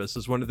of service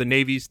as one of the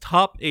Navy's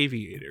top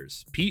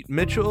aviators, Pete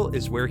Mitchell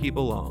is where he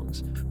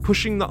belongs,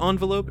 pushing the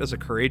envelope as a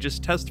courageous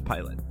test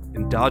pilot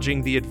and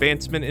dodging the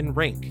advancement in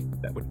rank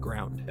that would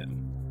ground him.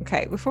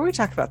 Okay, before we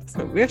talk about this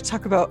movie, we have to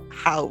talk about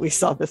how we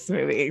saw this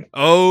movie.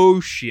 Oh,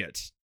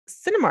 shit.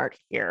 Cinemark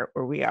here,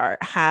 where we are,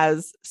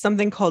 has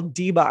something called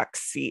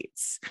D-Box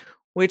seats,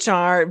 which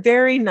are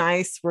very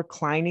nice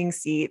reclining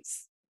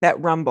seats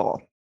that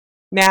rumble.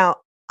 Now,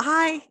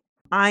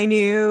 I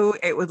knew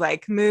it would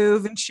like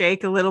move and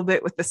shake a little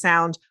bit with the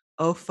sound.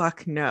 Oh,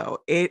 fuck no.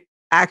 It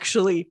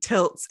actually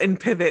tilts and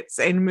pivots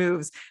and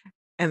moves.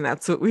 And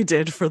that's what we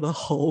did for the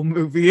whole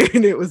movie.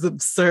 And it was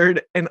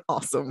absurd and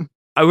awesome.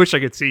 I wish I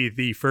could see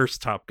the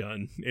first Top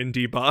Gun in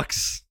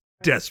D-Box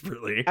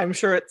desperately. I'm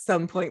sure at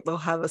some point they'll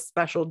have a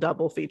special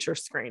double feature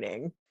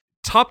screening.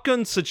 Top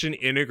Gun's such an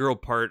integral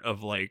part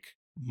of like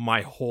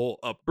my whole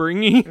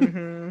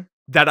upbringing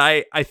that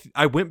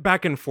I went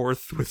back and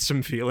forth with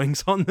some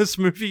feelings on this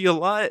movie a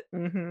lot.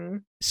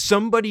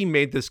 Somebody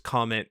made this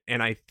comment,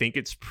 and I think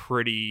it's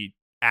pretty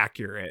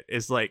accurate.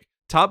 Is like,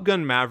 Top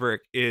Gun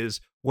Maverick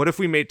is, what if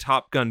we made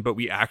Top Gun, but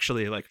we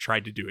actually like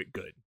tried to do it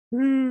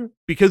good?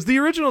 Because the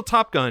original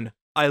Top Gun,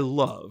 I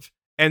love,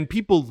 and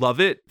people love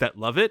it,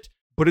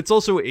 but it's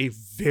also a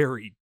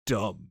very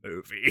dumb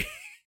movie.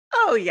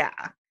 Oh,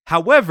 yeah.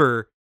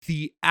 However,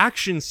 the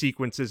action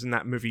sequences in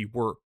that movie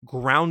were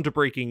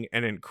groundbreaking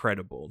and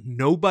incredible.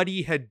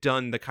 Nobody had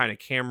done the kind of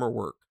camera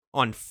work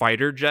on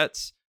fighter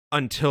jets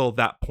until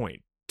that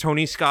point.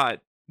 Tony Scott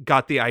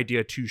got the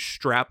idea to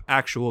strap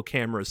actual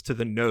cameras to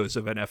the nose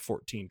of an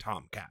F-14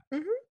 Tomcat.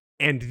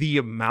 And the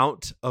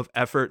amount of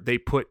effort they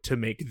put to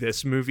make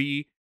this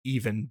movie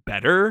even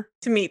better.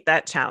 To meet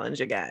that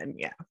challenge again,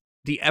 yeah.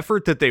 The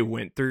effort that they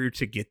went through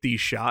to get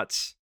these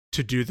shots,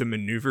 to do the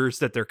maneuvers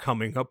that they're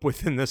coming up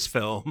with in this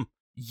film,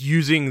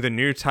 using the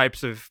new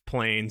types of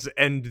planes,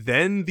 and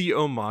then the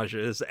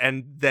homages,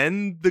 and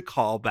then the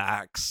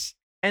callbacks.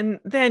 And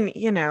then,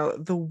 you know,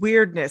 the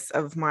weirdness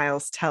of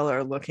Miles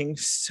Teller looking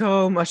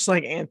so much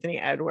like Anthony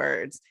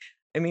Edwards.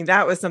 I mean,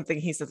 that was something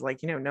he said,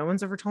 like, you know, no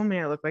one's ever told me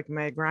I look like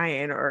Meg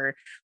Ryan or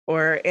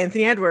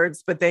Anthony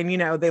Edwards. But then, you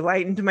know, they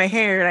lightened my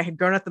hair and I had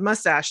grown out the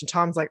mustache. And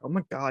Tom's like, oh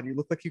my God, you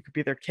look like you could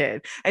be their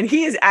kid. And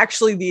he is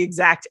actually the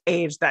exact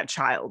age that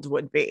child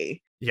would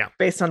be. Yeah.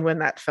 Based on when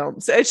that film.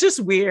 So it's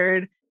just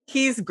weird.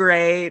 He's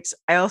great.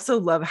 I also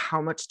love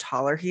how much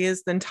taller he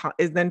is than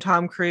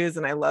Tom Cruise.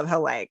 And I love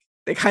how like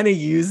they kind of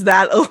use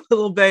that a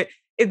little bit.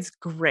 It's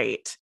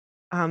great.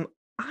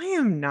 I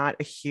am not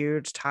a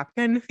huge Top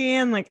Gun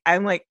fan. Like,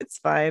 I'm like, it's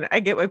fine. I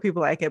get why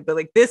people like it, but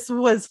like, this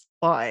was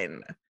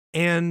fun.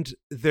 And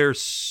there's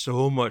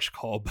so much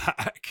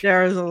callback.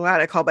 There's a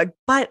lot of callback,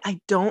 but I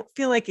don't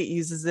feel like it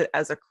uses it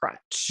as a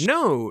crutch.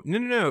 No.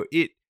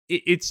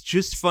 It's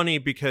just funny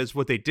because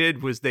what they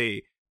did was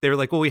they were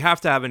like, well, we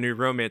have to have a new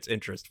romance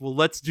interest. Well,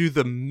 let's do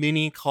the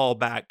mini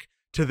callback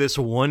to this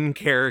one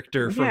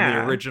character from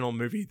the original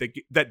movie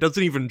that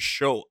doesn't even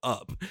show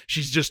up.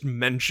 She's just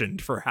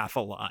mentioned for half a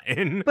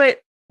line.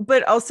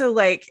 But also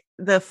like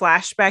the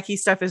flashbacky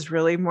stuff is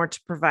really more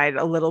to provide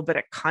a little bit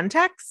of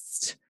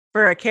context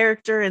for a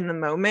character in the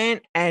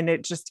moment. And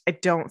I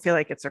don't feel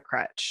like it's a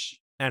crutch.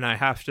 And I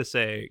have to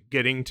say,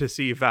 getting to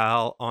see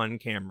Val on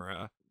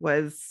camera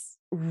was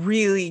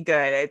really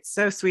good. It's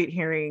so sweet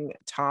hearing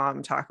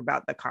Tom talk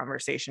about the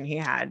conversation he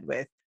had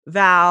with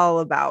Val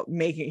about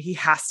he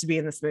has to be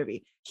in this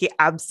movie. He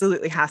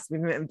absolutely has to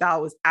be. And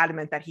Val was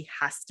adamant that he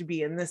has to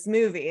be in this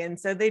movie. And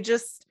so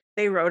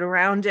they wrote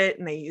around it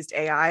and they used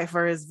AI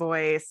for his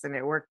voice and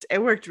it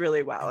worked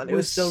really well. And it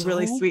was still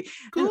really sweet.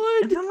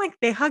 Good. And then like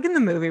they hug in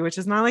the movie, which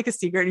is not like a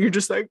secret. And you're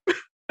just like,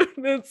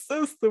 that's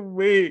so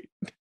sweet.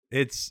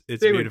 It's they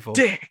beautiful. Were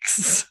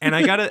dicks. And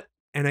I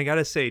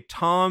gotta say,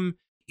 Tom,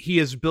 he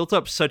has built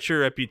up such a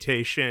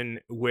reputation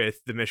with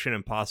the Mission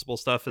Impossible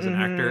stuff as an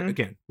actor.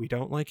 Again, we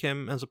don't like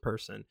him as a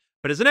person,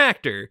 but as an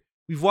actor,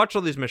 we've watched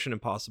all these Mission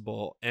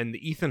Impossible and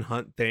the Ethan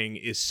Hunt thing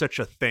is such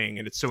a thing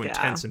and it's so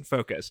intense and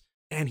focused.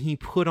 And he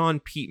put on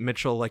Pete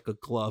Mitchell like a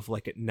glove,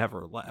 like it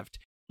never left.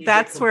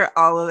 That's where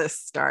all of this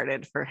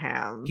started for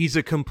him. He's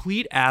a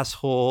complete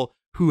asshole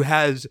who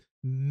has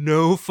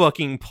no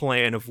fucking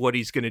plan of what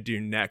he's going to do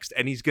next.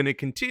 And he's going to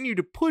continue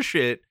to push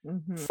it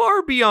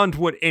far beyond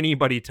what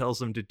anybody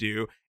tells him to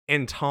do.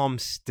 And Tom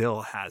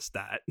still has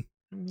that.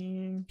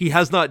 He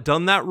has not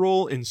done that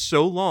role in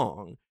so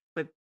long.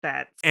 But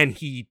and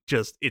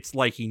it's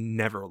like he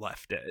never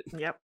left it.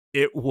 Yep.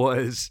 It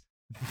was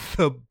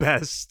the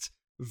best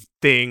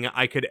thing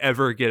I could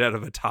ever get out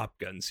of a Top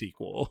Gun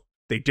sequel.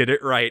 They did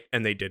it right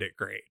and they did it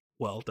great.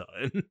 Well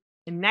done.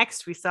 And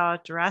next we saw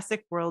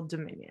Jurassic World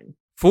Dominion.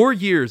 4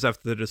 years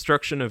after the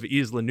destruction of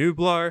Isla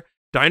Nublar,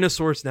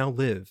 dinosaurs now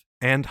live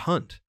and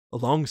hunt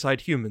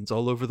alongside humans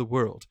all over the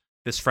world,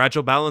 This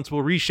fragile balance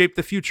will reshape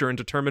the future and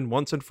determine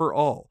once and for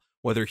all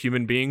whether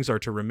human beings are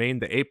to remain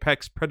the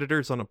apex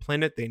predators on a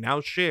planet they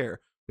now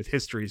share with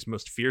history's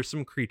most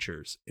fearsome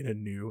creatures in a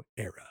new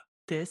era.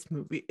 This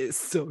movie is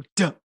so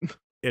dumb.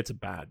 It's a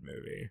bad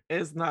movie.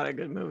 It's not a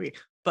good movie,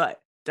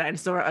 but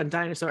dinosaur on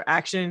dinosaur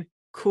action,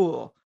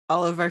 cool.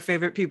 All of our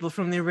favorite people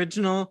from the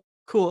original,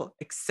 cool,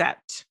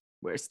 except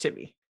where's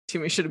Timmy?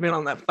 Timmy should have been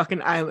on that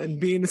fucking island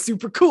being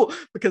super cool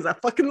because I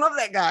fucking love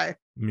that guy.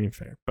 I mean,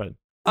 fair, but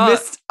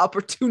missed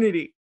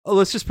opportunity.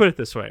 Let's just put it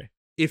this way.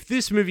 If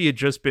this movie had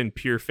just been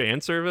pure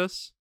fan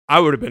service, I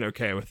would have been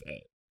okay with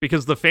it.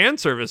 Because the fan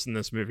service in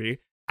this movie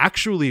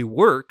actually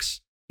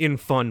works in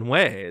fun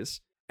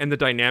ways, and the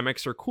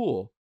dynamics are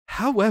cool.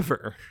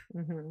 However,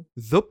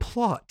 the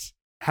plot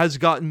has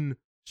gotten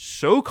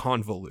so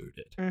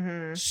convoluted,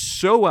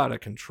 so out of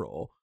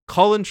control.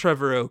 Colin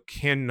Trevorrow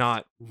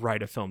cannot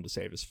write a film to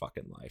save his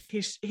fucking life.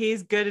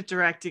 He's good at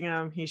directing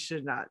them. He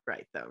should not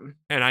write them.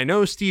 And I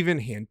know Steven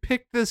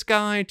handpicked this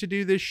guy to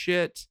do this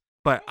shit,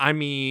 but I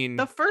mean...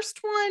 The first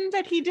one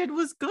that he did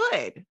was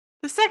good.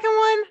 The second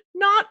one,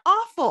 not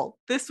awful.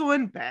 This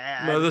one,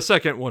 bad. No, the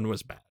second one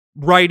was bad.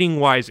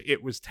 Writing-wise,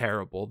 it was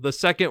terrible. The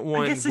second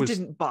one I guess it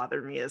didn't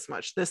bother me as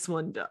much. This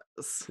one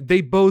does.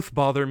 They both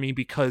bother me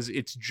because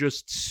it's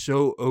just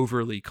so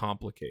overly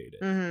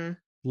complicated.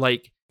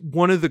 Like,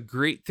 one of the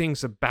great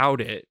things about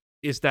it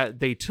is that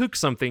they took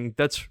something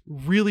that's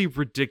really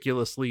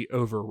ridiculously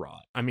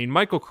overwrought. I mean,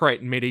 Michael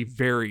Crichton made a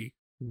very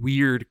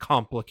weird,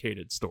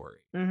 complicated story.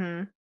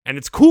 And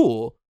it's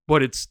cool,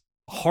 but it's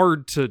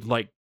hard to,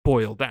 like,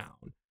 boil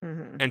down.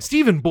 And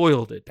Steven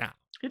boiled it down.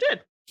 He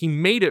did. He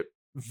made it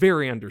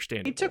very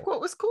understandable. He took what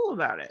was cool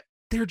about it.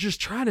 They're just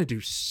trying to do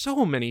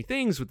so many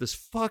things with this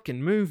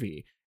fucking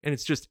movie. And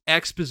it's just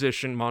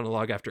exposition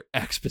monologue after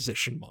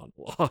exposition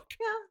monologue.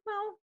 Yeah,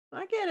 well,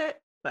 I get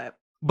it.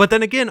 But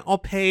then again, I'll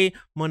pay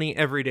money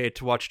every day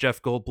to watch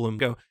Jeff Goldblum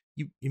go,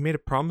 you made a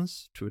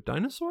promise to a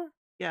dinosaur?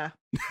 Yeah.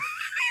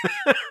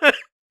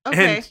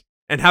 Okay.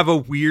 And have a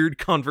weird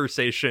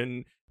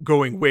conversation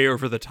going way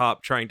over the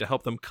top trying to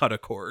help them cut a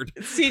cord.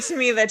 See, to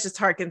me, that just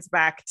harkens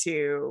back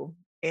to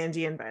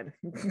Andy and Ben.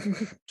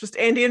 Just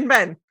Andy and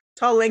Ben.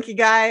 Tall, lanky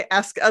guy,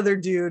 ask other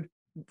dude.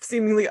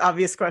 Seemingly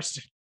obvious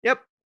question.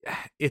 Yep.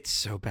 It's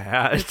so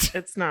bad.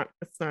 It's not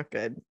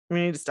good.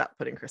 We need to stop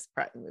putting Chris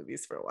Pratt in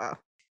movies for a while.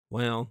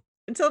 Well,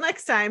 until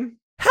next time,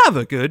 have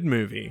a good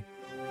movie.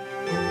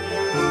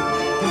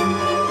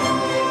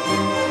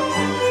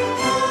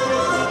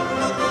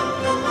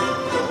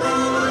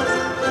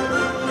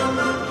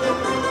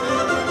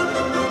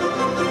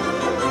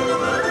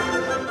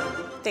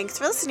 Thanks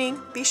for listening.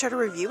 Be sure to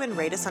review and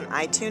rate us on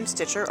iTunes,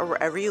 Stitcher, or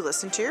wherever you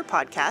listen to your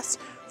podcast.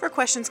 For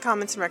questions,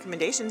 comments, and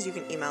recommendations, you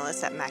can email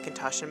us at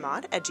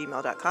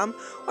macintoshandmod@gmail.com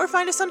or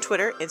find us on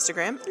Twitter,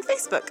 Instagram, and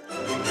Facebook.